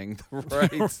were saying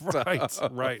the right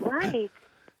stuff. right. right.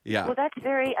 Yeah. Well, that's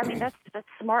that's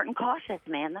smart and cautious,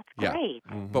 man. That's Yeah. great.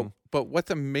 Mm-hmm. But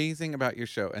what's amazing about your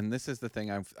show, and this is the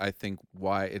thing I think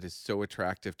why it is so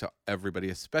attractive to everybody,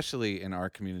 especially in our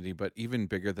community, but even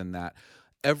bigger than that,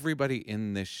 everybody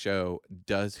in this show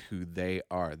does who they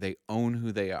are. They own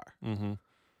who they are. Mm-hmm.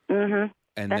 Mm-hmm.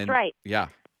 And That's then, right. Yeah.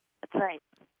 That's right.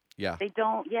 Yeah. They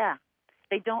don't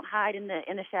hide in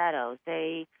the shadows.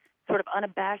 They sort of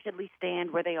unabashedly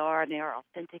stand where they are, and they are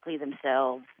authentically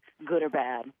themselves, good or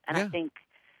bad. And Yeah. I think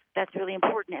that's really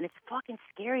important, and it's fucking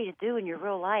scary to do in your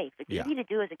real life. It's Yeah. easy to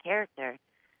do as a character,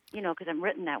 because I'm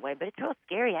written that way. But it's real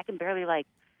scary. I can barely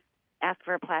ask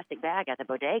for a plastic bag at the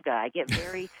bodega. I get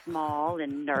very small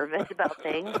and nervous about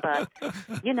things. But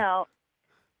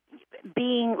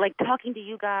being talking to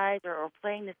you guys or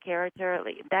playing this character,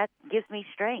 that gives me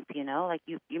strength. You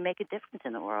make a difference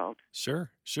in the world.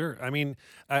 Sure. I mean,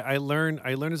 I learn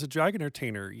as a drag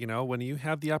entertainer, when you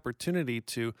have the opportunity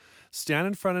to stand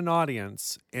in front of an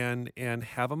audience and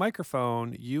have a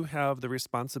microphone, you have the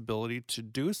responsibility to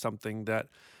do something that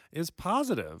is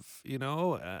positive,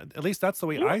 at least that's the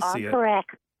way I see it.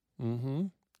 Correct. Mm-hmm.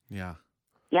 Yeah.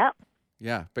 Yep.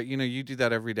 Yeah, but you do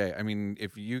that every day. I mean,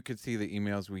 if you could see the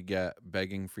emails we get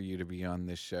begging for you to be on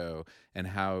this show and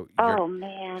how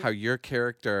your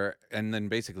character, and then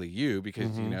basically you,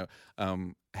 because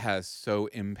has so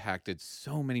impacted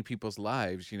so many people's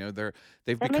lives. They've that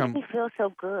become. Makes me feel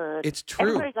so good. It's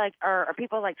true. Everybody's are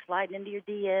people sliding into your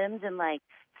DMs and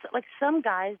some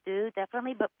guys do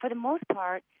definitely, but for the most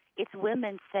part, it's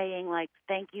women saying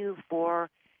thank you for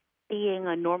being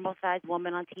a normal-sized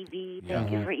woman on TV.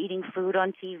 Thank you for eating food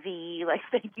on TV.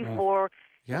 Thank you for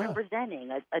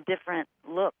representing a different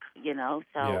look,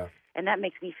 So, and that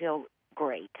makes me feel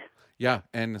great. Yeah,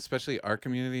 and especially our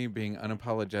community being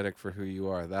unapologetic for who you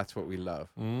are. That's what we love.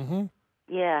 Mm-hmm.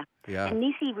 Yeah. Yeah. And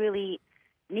Niecy really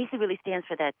stands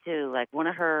for that, too. One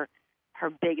of her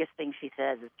biggest things she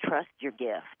says is trust your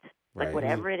gift. Right.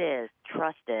 Whatever it is,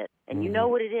 trust it. And you know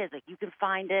what it is. You can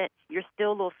find it. Your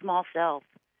still little small self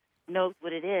knows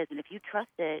what it is, and if you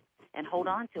trust it and hold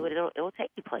on to it, it'll take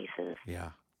you places. Yeah.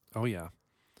 Oh yeah.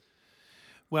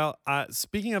 Well,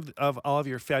 speaking of all of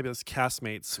your fabulous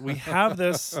castmates, we have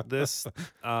this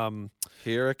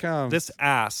Here it comes. This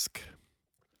ask.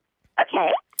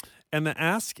 Okay. And the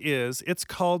ask is, it's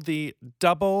called the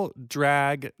Double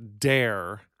Drag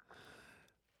Dare.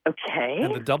 Okay.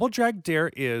 And the Double Drag Dare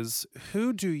is,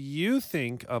 who do you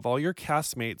think of all your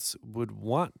castmates would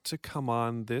want to come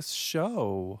on this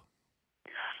show?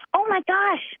 Oh my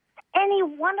gosh. Any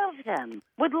one of them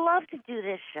would love to do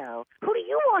this show. Who do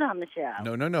you want on the show?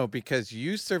 No, because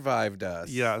you survived us.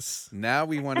 Yes. Now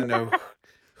we want to know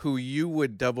who you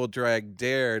would double drag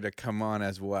dare to come on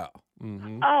as well.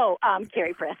 Mm-hmm. Oh,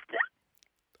 Carrie Preston.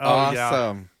 Oh,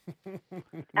 awesome. Yeah.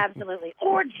 Absolutely.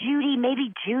 Or Judy,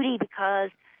 maybe Judy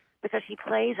because she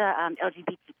plays a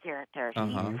LGBT character.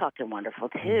 She's fucking wonderful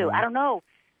too. Mm-hmm. I don't know.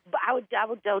 But I would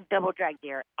double drag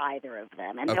dare either of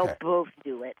them, and they'll both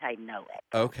do it. I know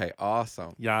it. Okay,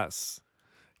 awesome. Yes.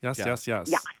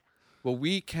 Yeah. Well,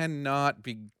 we cannot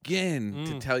begin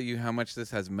to tell you how much this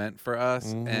has meant for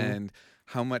us and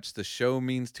how much the show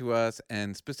means to us,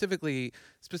 and specifically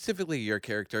your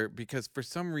character, because for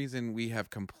some reason we have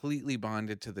completely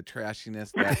bonded to the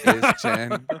trashiness that is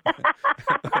Jen.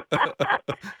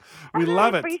 We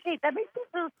love it. Appreciate that. Makes me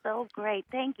feel so great.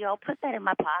 Thank you. I'll put that in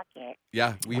my pocket.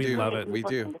 Yeah, we do. Love it. We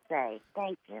do. To say.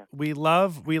 Thank you. We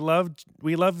love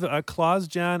Claus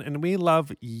Jen, and we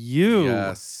love you.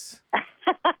 Yes.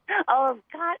 Oh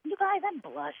God, you guys, I'm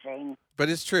blushing. But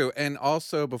it's true. And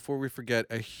also, before we forget,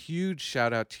 a huge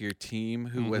shout out to your team,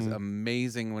 who was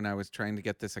amazing when I was trying to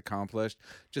get this accomplished.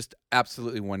 Just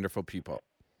absolutely wonderful people.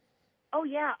 Oh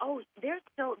yeah. Oh, they're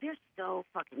so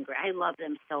fucking great. I love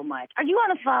them so much. Are you on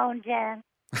the phone, Jen?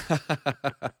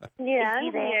 Yeah,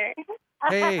 I'm here.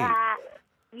 Hey.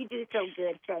 You do so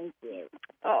good. Thank you.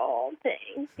 Oh,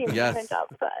 thanks. You make Yes. my job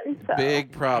fun. So.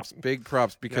 Big props,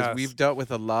 because Yes. we've dealt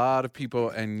with a lot of people,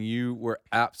 and you were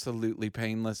absolutely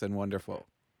painless and wonderful.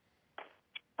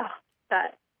 Oh,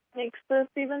 that makes this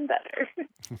even better.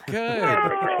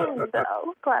 Good.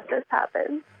 So glad this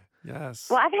happened. Yes.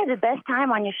 Well, I've had the best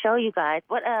time on your show, you guys.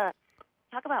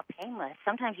 Talk about painless.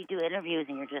 Sometimes you do interviews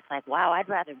and you're just like, wow, I'd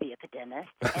rather be at the dentist.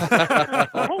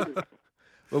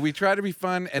 Well, we try to be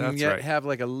fun and That's yet right. have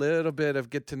like a little bit of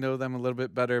get to know them a little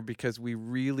bit better, because we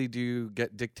really do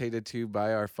get dictated to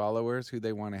by our followers who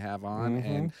they want to have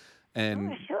on.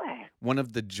 And Sure. one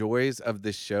of the joys of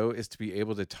this show is to be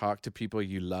able to talk to people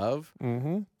you love.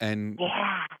 And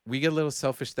Yeah. we get a little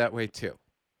selfish that way too.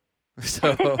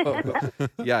 So,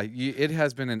 yeah, it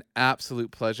has been an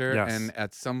absolute pleasure. Yes. And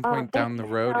at some point down the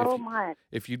road, so much.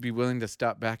 if you'd be willing to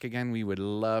stop back again, we would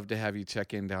love to have you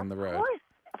check in down the road.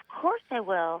 Of course I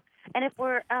will. And if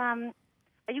we're,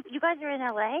 you guys are in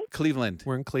LA? Cleveland.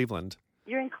 We're in Cleveland.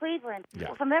 You're in Cleveland. Yeah.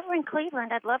 Well, if I'm ever in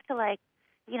Cleveland, I'd love to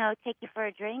take you for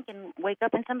a drink and wake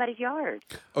up in somebody's yard.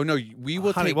 Oh no, we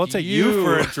will Honey, take we'll take you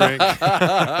for a drink.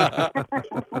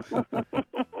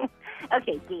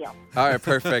 Okay, deal. All right,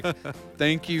 perfect.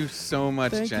 Thank you so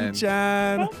much, Thank Jen. you,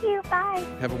 Jen. Thank you. Bye.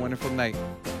 Have a wonderful night.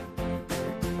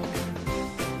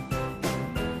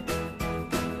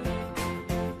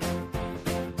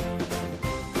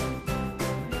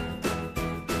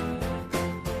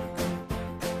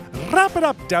 Wrap it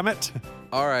up, damn it.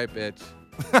 All right, bitch.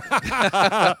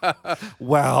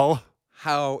 Well,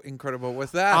 How incredible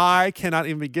was that? I cannot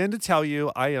even begin to tell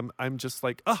you. I'm just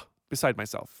like, beside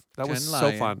myself. That was Jen so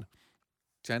Lyon. fun.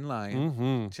 Jen Lyon.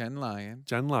 Mm-hmm. Jen Lyon.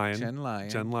 Jen Lyon. Jen Lyon.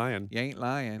 Jen Lyon. You ain't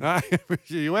lying.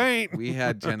 You ain't. We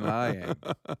had Jen Lyon.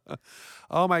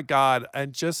 Oh my God.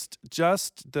 And just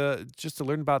to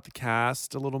learn about the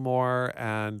cast a little more.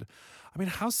 And I mean,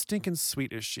 how stinking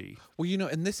sweet is she? Well, you know,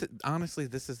 and this honestly,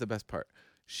 this is the best part.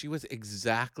 She was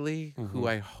exactly who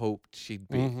I hoped she'd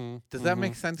be. Does that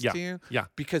make sense Yeah. to you? Yeah.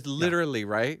 Because literally,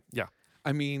 right? Yeah.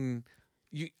 I mean,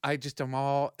 I just am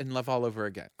all in love all over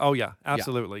again. Oh yeah,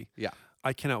 absolutely. Yeah.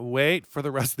 I cannot wait for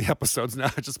the rest of the episodes now.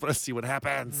 I just want to see what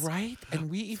happens. Right? And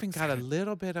we even got a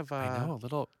little bit of a I know, a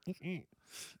little,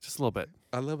 just a little bit.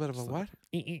 a little bit of a what?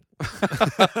 It's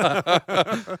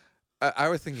I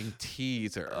was thinking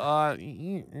teaser. a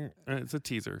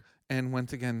teaser. And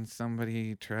once again,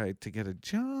 somebody tried to get a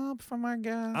job from our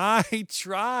guest. I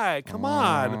try. Come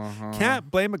on. Uh-huh.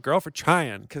 Can't blame a girl for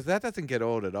trying. Because that doesn't get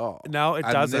old at all. No, it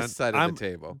on doesn't. this side of the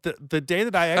table. The day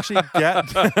that I actually get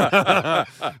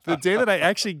the day that I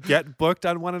actually get booked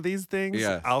on one of these things,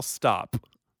 Yes. I'll stop.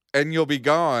 And you'll be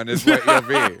gone is what you'll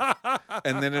be.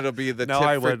 And then it'll be the No, Tit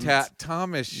I for wouldn't. Tat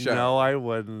Thomas show. No, I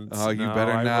wouldn't. Oh, you No,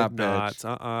 better I not, would bitch.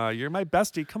 not. You're my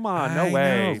bestie. Come on. No I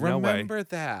way. know. No way. Remember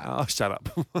that. Oh, shut up.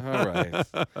 All right.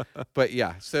 But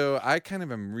yeah, so I kind of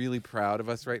am really proud of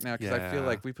us right now because I feel Yeah.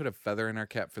 like we put a feather in our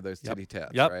cap for those titty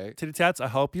tats, Yep. right? Titty tats. I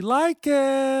hope you like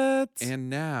it. And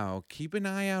now keep an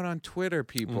eye out on Twitter,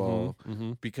 people,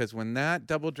 because when that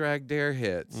double drag dare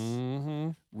hits,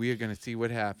 we are going to see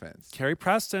what happens. Carrie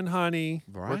Preston, honey.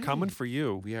 We're coming Right. for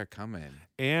you. We are coming,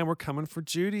 And we're coming for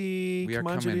Judy. We are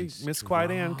come on, coming Judy. Miss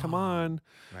Quiet Ann, come on.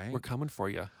 right? We're coming for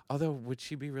you. Although, would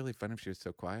she be really fun if she was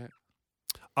so quiet?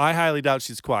 I highly doubt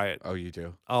she's quiet. Oh, you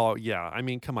do? Oh, yeah. I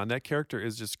mean, come on. That character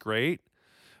is just great.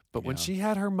 But when Yeah. she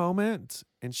had her moment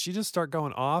and she just start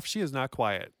going off, she is not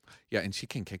quiet. Yeah, and she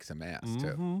can kick some ass,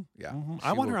 too. Mhm, Yeah. mhm. She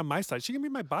I want will- her on my side. She can be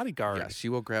my bodyguard. Yeah, she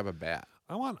will grab a bat.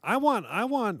 I want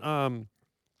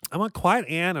Quiet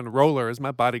Ann and Roller as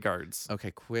my bodyguards.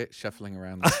 Okay, quit shuffling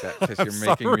around like that because you're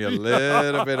making me a sorry.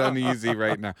 little bit uneasy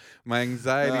right now. My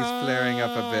anxiety's flaring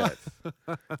up a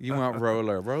bit. You want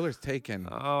Roller. Roller's taken.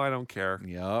 Oh, I don't care.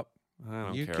 Yup. I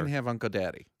don't You care. can have Uncle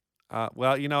Daddy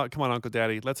Well, you know what? Come on, Uncle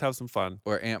Daddy. Let's have some fun.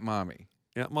 or Aunt Mommy.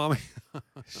 Yeah, Mommy.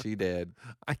 She did.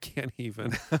 I can't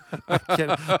even.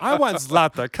 I want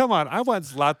Zlata. Come on. I want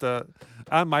Zlata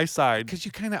on my side. Because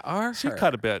you kind of are She her,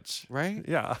 cut a bitch. right?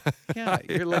 Yeah. Yeah,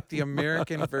 you're like the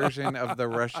American version of the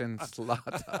Russian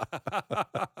Slata.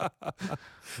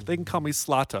 They can call me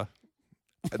Slata.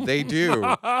 They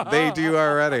do. They do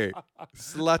already.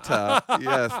 Slutta.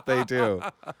 Yes, they do.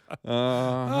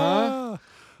 Uh-huh.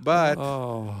 But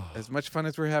Oh. as much fun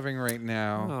as we're having right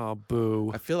now, Oh, boo.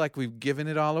 I feel like we've given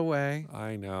it all away,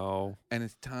 I know. and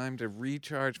it's time to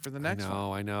recharge for the next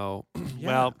one. I know. Yeah.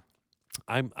 Well,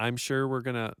 I'm sure we're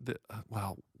gonna.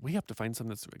 We have to find something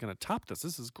that's gonna top this.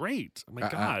 This is great. Oh my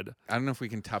God. I don't know if we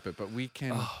can top it, but we can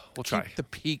We'll keep try. the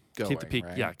peak going. Keep the peak.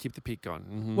 right? Yeah, keep the peak going.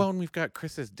 Mhm. Well, and we've got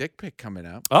Chris's dick pic coming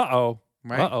up, Uh-oh.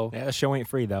 right? Uh-oh. Yeah, the show ain't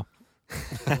free though.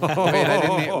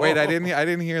 I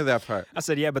didn't hear that part. I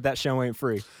said, yeah, but that show ain't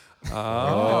free.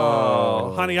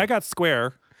 Oh. Honey, I got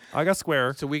square.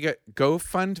 So we got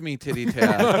GoFundMe titty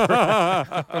tab.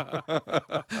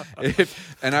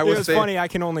 And I It would was say, funny. I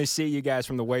can only see you guys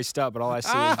from the waist up, but all I see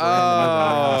is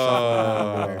Brandon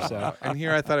over there. So and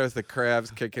here I thought it was the crabs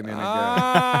kicking in again.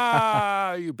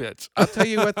 Ah, you bitch. I'll tell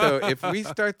you what, though, if we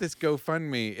start this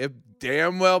GoFundMe, it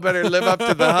damn well better live up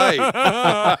to the hype.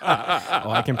 oh,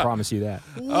 I can promise you that.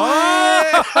 Whoa.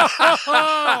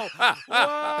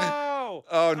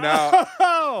 Oh, no.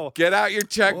 Oh. Get out your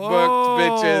checkbooks,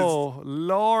 bitches. Oh,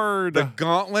 Lord. The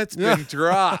gauntlet's been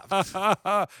dropped.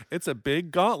 It's a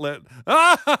big gauntlet.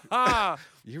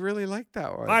 You really liked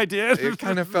that one. I did. It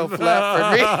kind of fell flat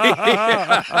for me.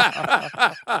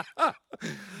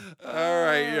 All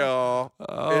right, y'all.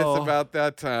 Oh. It's about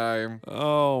that time.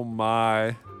 Oh,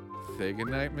 my. Say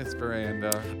goodnight, Miss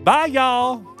Veranda. Bye,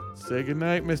 y'all. Say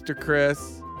goodnight, Mr.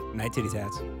 Chris. Night titty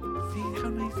tats. See how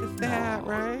nice is that,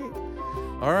 right?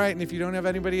 All right, and if you don't have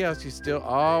anybody else, you still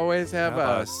always have Have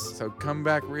us. us. So come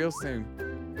back real soon.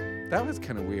 That was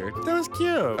kind of weird. That was cute.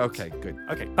 Okay, good.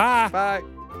 Okay, bye. Bye.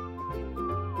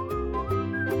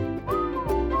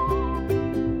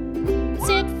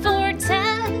 Tit for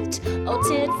tat, oh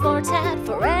tit for tat,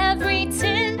 for every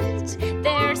tit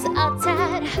there's a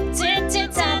tat. Tit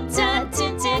tit tat tat,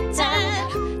 tit tit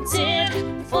tat, tit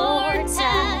for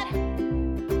tat.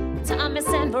 Thomas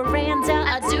and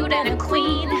Veranda, a dude and a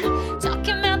queen,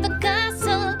 talking about the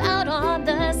gossip out on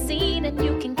the scene.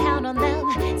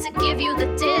 you the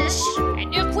dish.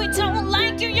 And if we don't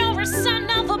like you, you're a son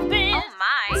of a bitch. Oh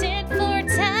my. Tit for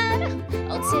tat,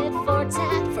 oh tit for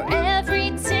tat. For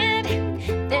every tit,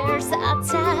 there's a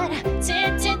tat.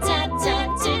 Tit tit tat tat,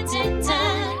 tit tit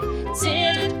tat,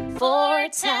 tit for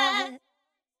tat.